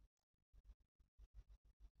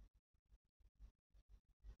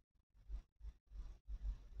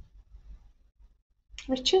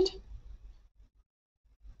 Richard?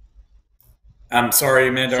 Sorry,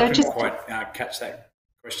 Amanda, I couldn't quite catch that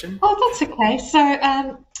question. Oh, that's okay.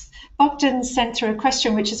 So Bogdan sent through a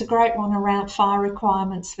question, which is a great one, around fire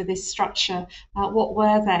requirements for this structure. What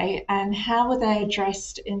were they and how were they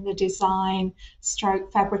addressed in the design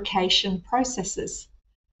 / fabrication processes?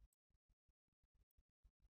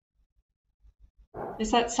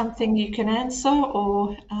 Is that something you can answer,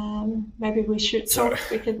 or maybe we should talk? Sorry, I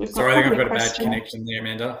think I've got a bad connection there,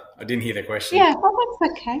 Amanda. I didn't hear the question. Yeah, well,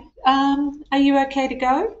 that's okay. Are you okay to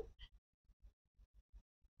go?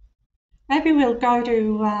 Maybe we'll go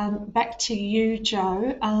to back to you,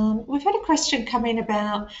 Joe. We've had a question come in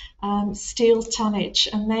about steel tonnage,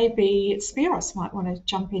 and maybe Spiros might want to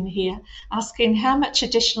jump in here, asking how much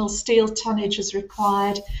additional steel tonnage is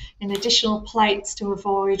required in additional plates to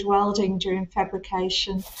avoid welding during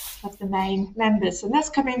fabrication of the main members. And that's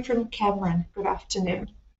coming from Cameron. Good afternoon.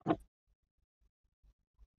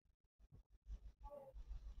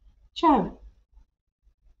 Joe?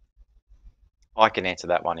 I can answer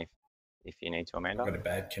that one if you need to, Amanda. I've got a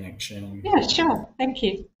bad connection. Yeah, sure. Thank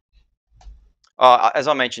you. As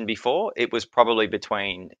I mentioned before, it was probably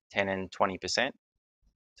between 10 and 20%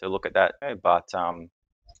 to look at that. But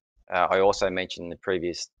I also mentioned in the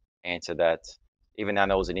previous answer that even though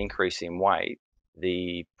there was an increase in weight,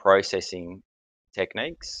 the processing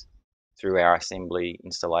techniques through our assembly,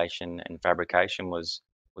 installation, and fabrication was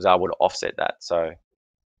able to offset that. So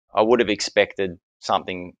I would have expected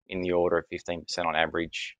something in the order of 15% on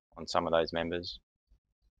average on some of those members.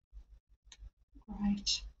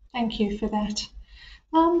 Great, thank you for that.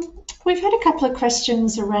 We've had a couple of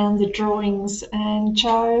questions around the drawings, and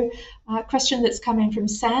Joe, a question that's coming from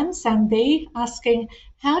Sam B, asking,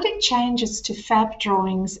 how did changes to fab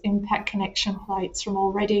drawings impact connection plates from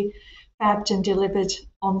already fabbed and delivered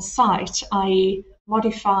on site, i.e.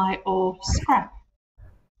 modify or scrap?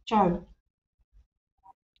 Joe?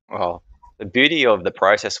 Well, the beauty of the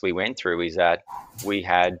process we went through is that we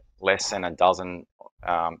had less than a dozen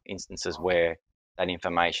instances where that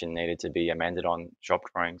information needed to be amended on shop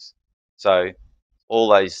drawings. So all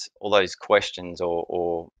those questions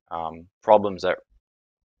or problems that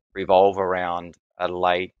revolve around a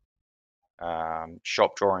late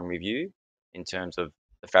shop drawing review, in terms of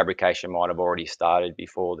the fabrication might have already started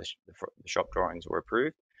before the shop drawings were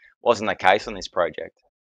approved, wasn't the case on this project.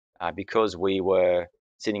 Because we were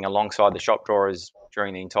sitting alongside the shop drawers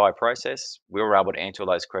during the entire process, we were able to answer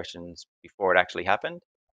those questions before it actually happened.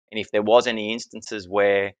 And if there was any instances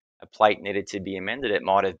where a plate needed to be amended, it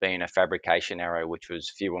might have been a fabrication error, which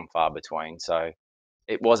was few and far between. So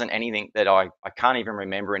it wasn't anything that I can't even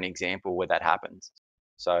remember an example where that happens.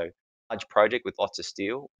 So large project with lots of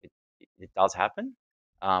steel, it does happen,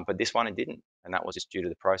 but this one it didn't, and that was just due to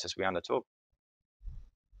the process we undertook.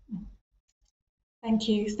 Thank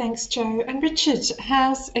you. Thanks, Joe. And Richard,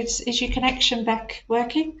 is your connection back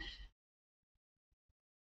working?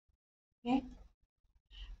 Yeah.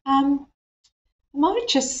 I might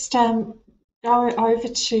just go over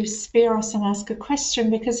to Spiros and ask a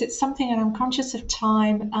question, because it's something, and I'm conscious of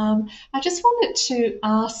time. I just wanted to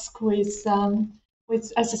ask with,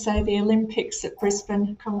 as I say, the Olympics at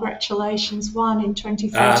Brisbane, congratulations, won in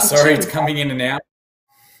 2032. Sorry, it's coming in and out.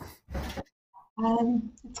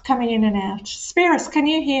 It's coming in and out. Spiros, can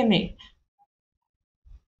you hear me?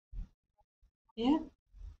 Yeah?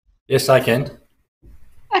 Yes, I can.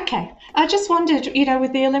 Okay. I just wondered,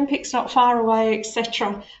 with the Olympics not far away,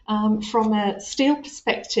 etc., from a steel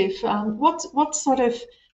perspective, what sort of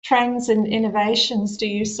trends and innovations do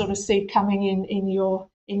you sort of see coming in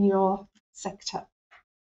your sector,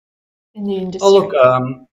 in the industry? Oh, look,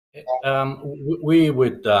 we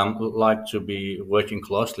would like to be working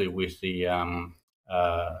closely with the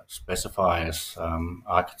specifiers,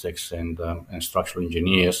 architects, and structural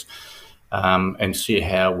engineers, and see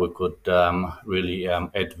how we could really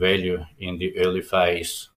add value in the early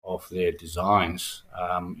phase of their designs,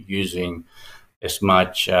 using as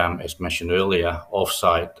much, as mentioned earlier,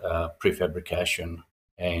 offsite prefabrication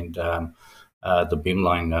and the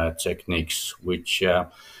beamline techniques, which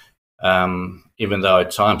even though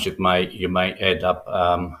at times you may add up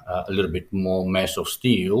a little bit more mass of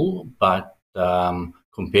steel, but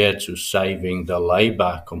compared to saving the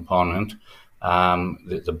labor component,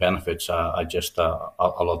 the benefits are just a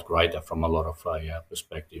lot greater from a lot of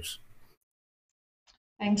perspectives.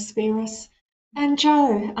 Thanks, Virus. And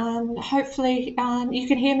Joe, hopefully you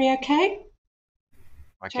can hear me okay?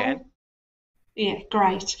 I Joe? can. Yeah,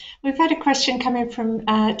 great. We've had a question coming from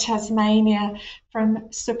Tasmania from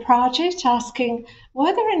Suprajit asking,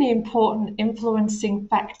 were there any important influencing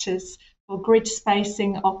factors for grid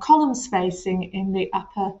spacing or column spacing in the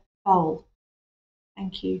upper bowl?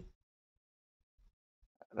 Thank you.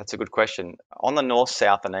 That's a good question. On the north,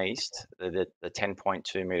 south, and east, the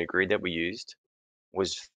 10.2 metre grid that we used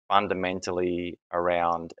was fundamentally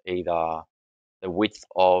around either the width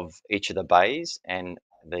of each of the bays and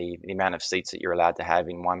the amount of seats that you're allowed to have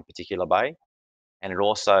in one particular bay. And it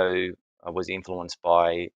also was influenced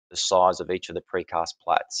by the size of each of the precast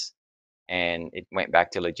plats. And it went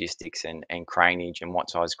back to logistics and craneage and what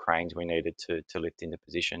size cranes we needed to lift into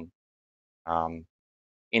position.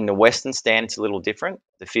 In the Western stand, it's a little different.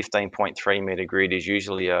 The 15.3 metre grid is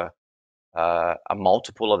usually a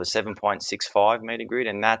multiple of a 7.65 metre grid,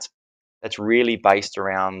 and that's really based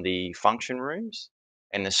around the function rooms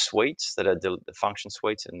and the suites that are the function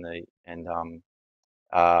suites and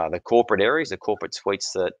the corporate areas, the corporate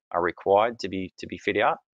suites that are required to be fit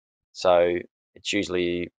out. So it's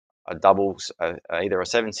usually a double, either a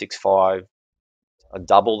 765, a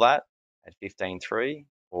double that at 15.3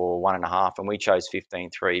 or 1.5, and we chose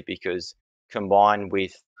 15.3 because combined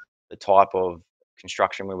with the type of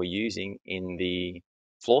construction we were using in the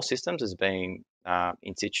floor systems as being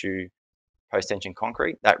in situ post-tension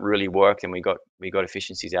concrete, that really worked, and we got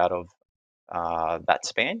efficiencies out of that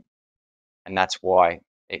span, and that's why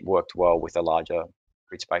it worked well with a larger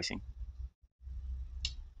grid spacing.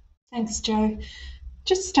 Thanks, Joe.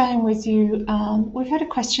 Just staying with you, we've had a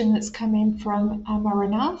question that's come in from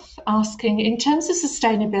Maranath asking, in terms of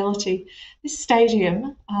sustainability, this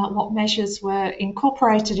stadium, what measures were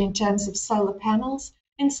incorporated in terms of solar panels,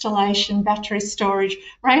 installation, battery storage,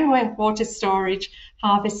 rainwater storage,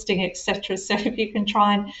 harvesting, etc. So if you can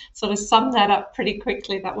try and sort of sum that up pretty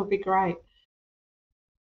quickly, that would be great.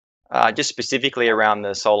 Just specifically around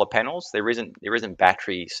the solar panels, there isn't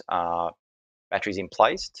batteries in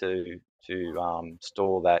place to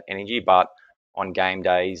store that energy, but on game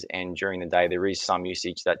days and during the day there is some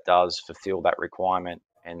usage that does fulfill that requirement,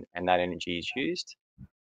 and that energy is used.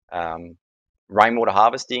 Rainwater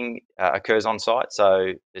harvesting occurs on site,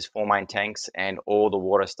 so there's 4 main tanks, and all the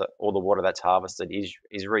water that's harvested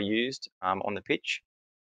is reused on the pitch.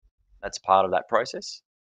 That's part of that process.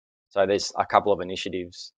 So there's a couple of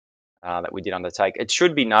initiatives that we did undertake. It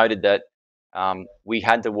should be noted that we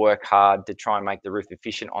had to work hard to try and make the roof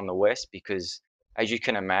efficient on the west because, as you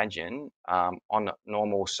can imagine, on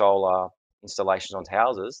normal solar installations on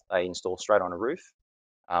houses, they install straight on a roof.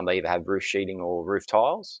 They either have roof sheeting or roof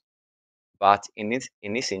tiles. But in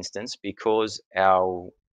this instance, because our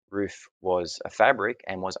roof was a fabric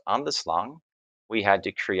and was underslung, we had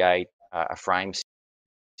to create a frame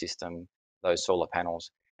system, those solar panels.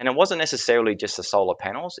 And it wasn't necessarily just the solar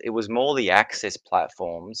panels, it was more the access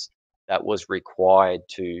platforms that was required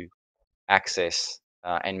to access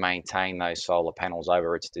and maintain those solar panels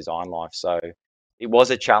over its design life. So it was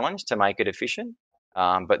a challenge to make it efficient,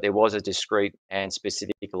 but there was a discrete and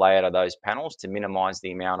specific layout of those panels to minimize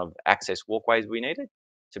the amount of access walkways we needed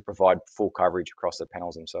to provide full coverage across the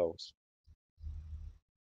panels themselves.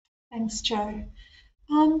 Thanks, Joe.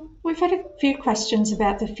 We've had a few questions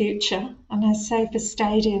about the future, and I say for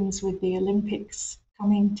stadiums with the Olympics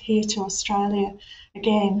coming here to Australia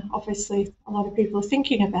again, obviously a lot of people are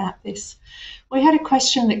thinking about this. We had a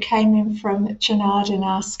question that came in from Janardin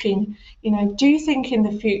asking, do you think in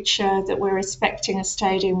the future that we're expecting a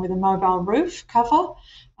stadium with a mobile roof cover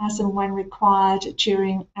as and when required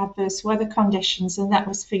during adverse weather conditions? And that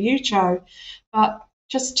was for you, Joe. But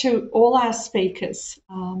just to all our speakers,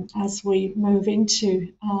 as we move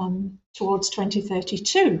into towards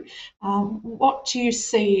 2032, what do you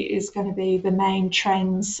see is going to be the main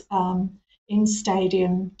trends in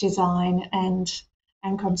stadium design and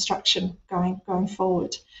construction going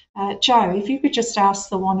forward? Joe, if you could just ask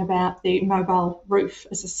the one about the mobile roof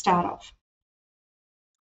as a start off.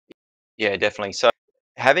 Yeah, definitely. So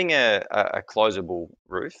having a closable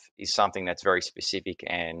roof is something that's very specific,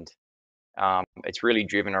 and it's really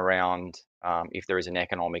driven around if there is an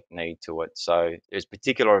economic need to it. So there's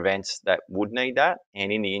particular events that would need that,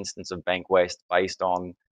 and in the instance of Bankwest, based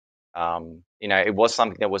on it was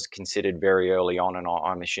something that was considered very early on, and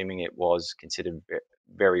I'm assuming it was considered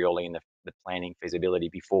very early in the planning feasibility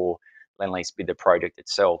before Lendlease bid the project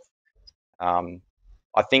itself.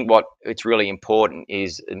 I think what it's really important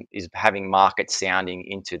is having market sounding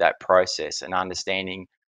into that process and understanding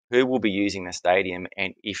who will be using the stadium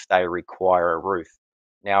and if they require a roof.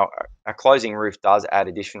 Now, a closing roof does add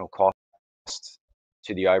additional costs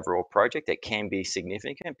to the overall project. It can be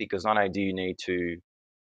significant because not only do you need to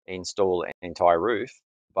install an entire roof,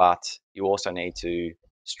 but you also need to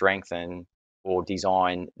strengthen or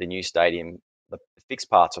design the new stadium, the fixed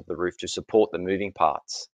parts of the roof to support the moving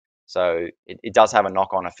parts. So it does have a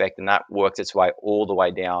knock-on effect, and that works its way all the way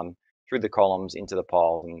down through the columns into the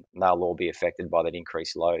piles, and they'll all be affected by that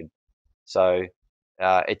increased load. So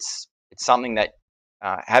it's something that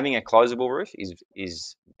having a closable roof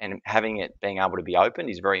is and having it being able to be opened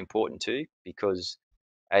is very important too, because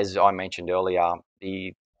as I mentioned earlier,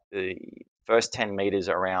 the first 10 meters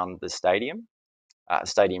around the stadium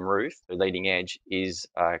roof, the leading edge, is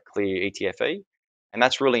clear ETFE, and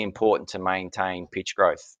that's really important to maintain pitch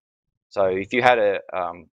growth. So if you had a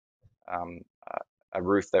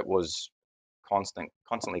roof that was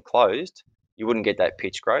constantly closed, you wouldn't get that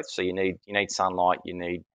pitch growth. So you need sunlight, you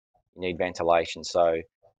need ventilation. So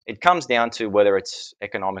it comes down to whether it's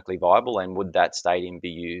economically viable and would that stadium be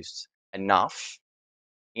used enough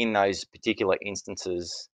in those particular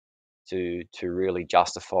instances to really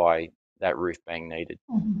justify that roof being needed.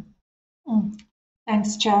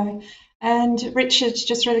 Thanks, Joe. And Richard,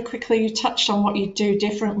 just really quickly, you touched on what you do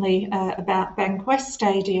differently about Bankwest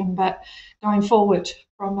Stadium, but going forward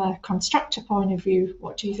from a constructor point of view,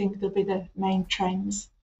 what do you think will be the main trends?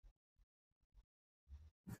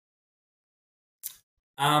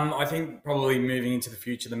 I think probably moving into the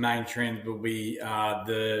future, the main trend will be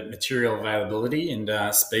the material availability and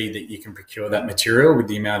speed that you can procure that material with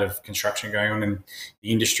the amount of construction going on in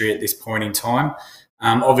the industry at this point in time.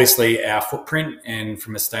 Obviously, our footprint and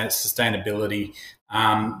from a sustainability,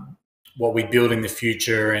 what we build in the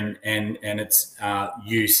future and its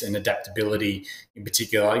use and adaptability in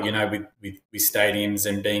particular, with stadiums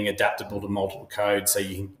and being adaptable to multiple codes so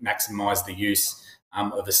you can maximise the use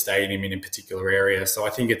of a stadium in a particular area. So I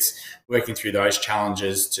think it's working through those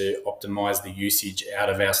challenges to optimise the usage out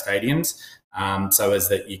of our stadiums so as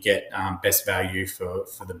that you get best value for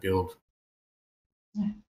the build.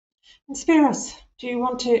 Yeah. And Spiros, do you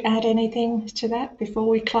want to add anything to that before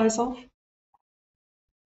we close off?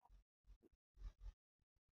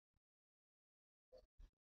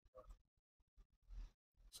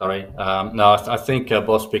 Sorry. No, I think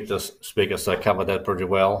both speakers covered that pretty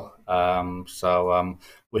well.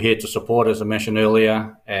 We're here to support, as I mentioned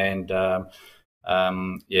earlier, and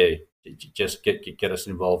just get us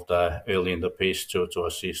involved early in the piece to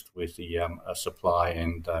assist with the supply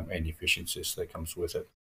and efficiencies that comes with it.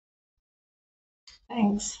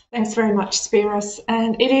 Thanks very much, Spiros.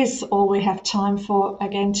 And it is all we have time for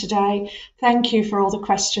again today. Thank you for all the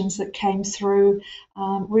questions that came through.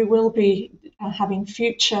 We will be having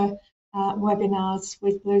future webinars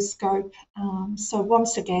with BlueScope. So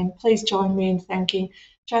once again, please join me in thanking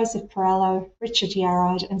Joseph Perello, Richard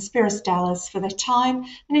Yarrard and Spiros Dallas for their time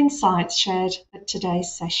and insights shared at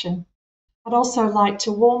today's session. I'd also like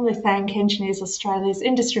to warmly thank Engineers Australia's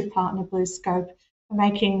industry partner BlueScope for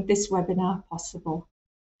making this webinar possible.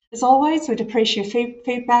 As always, we'd appreciate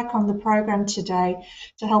feedback on the program today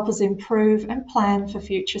to help us improve and plan for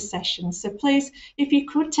future sessions. So please, if you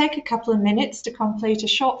could take a couple of minutes to complete a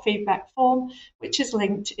short feedback form, which is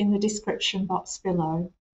linked in the description box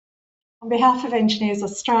below. On behalf of Engineers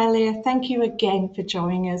Australia, thank you again for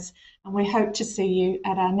joining us, and we hope to see you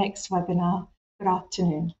at our next webinar. Good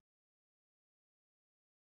afternoon.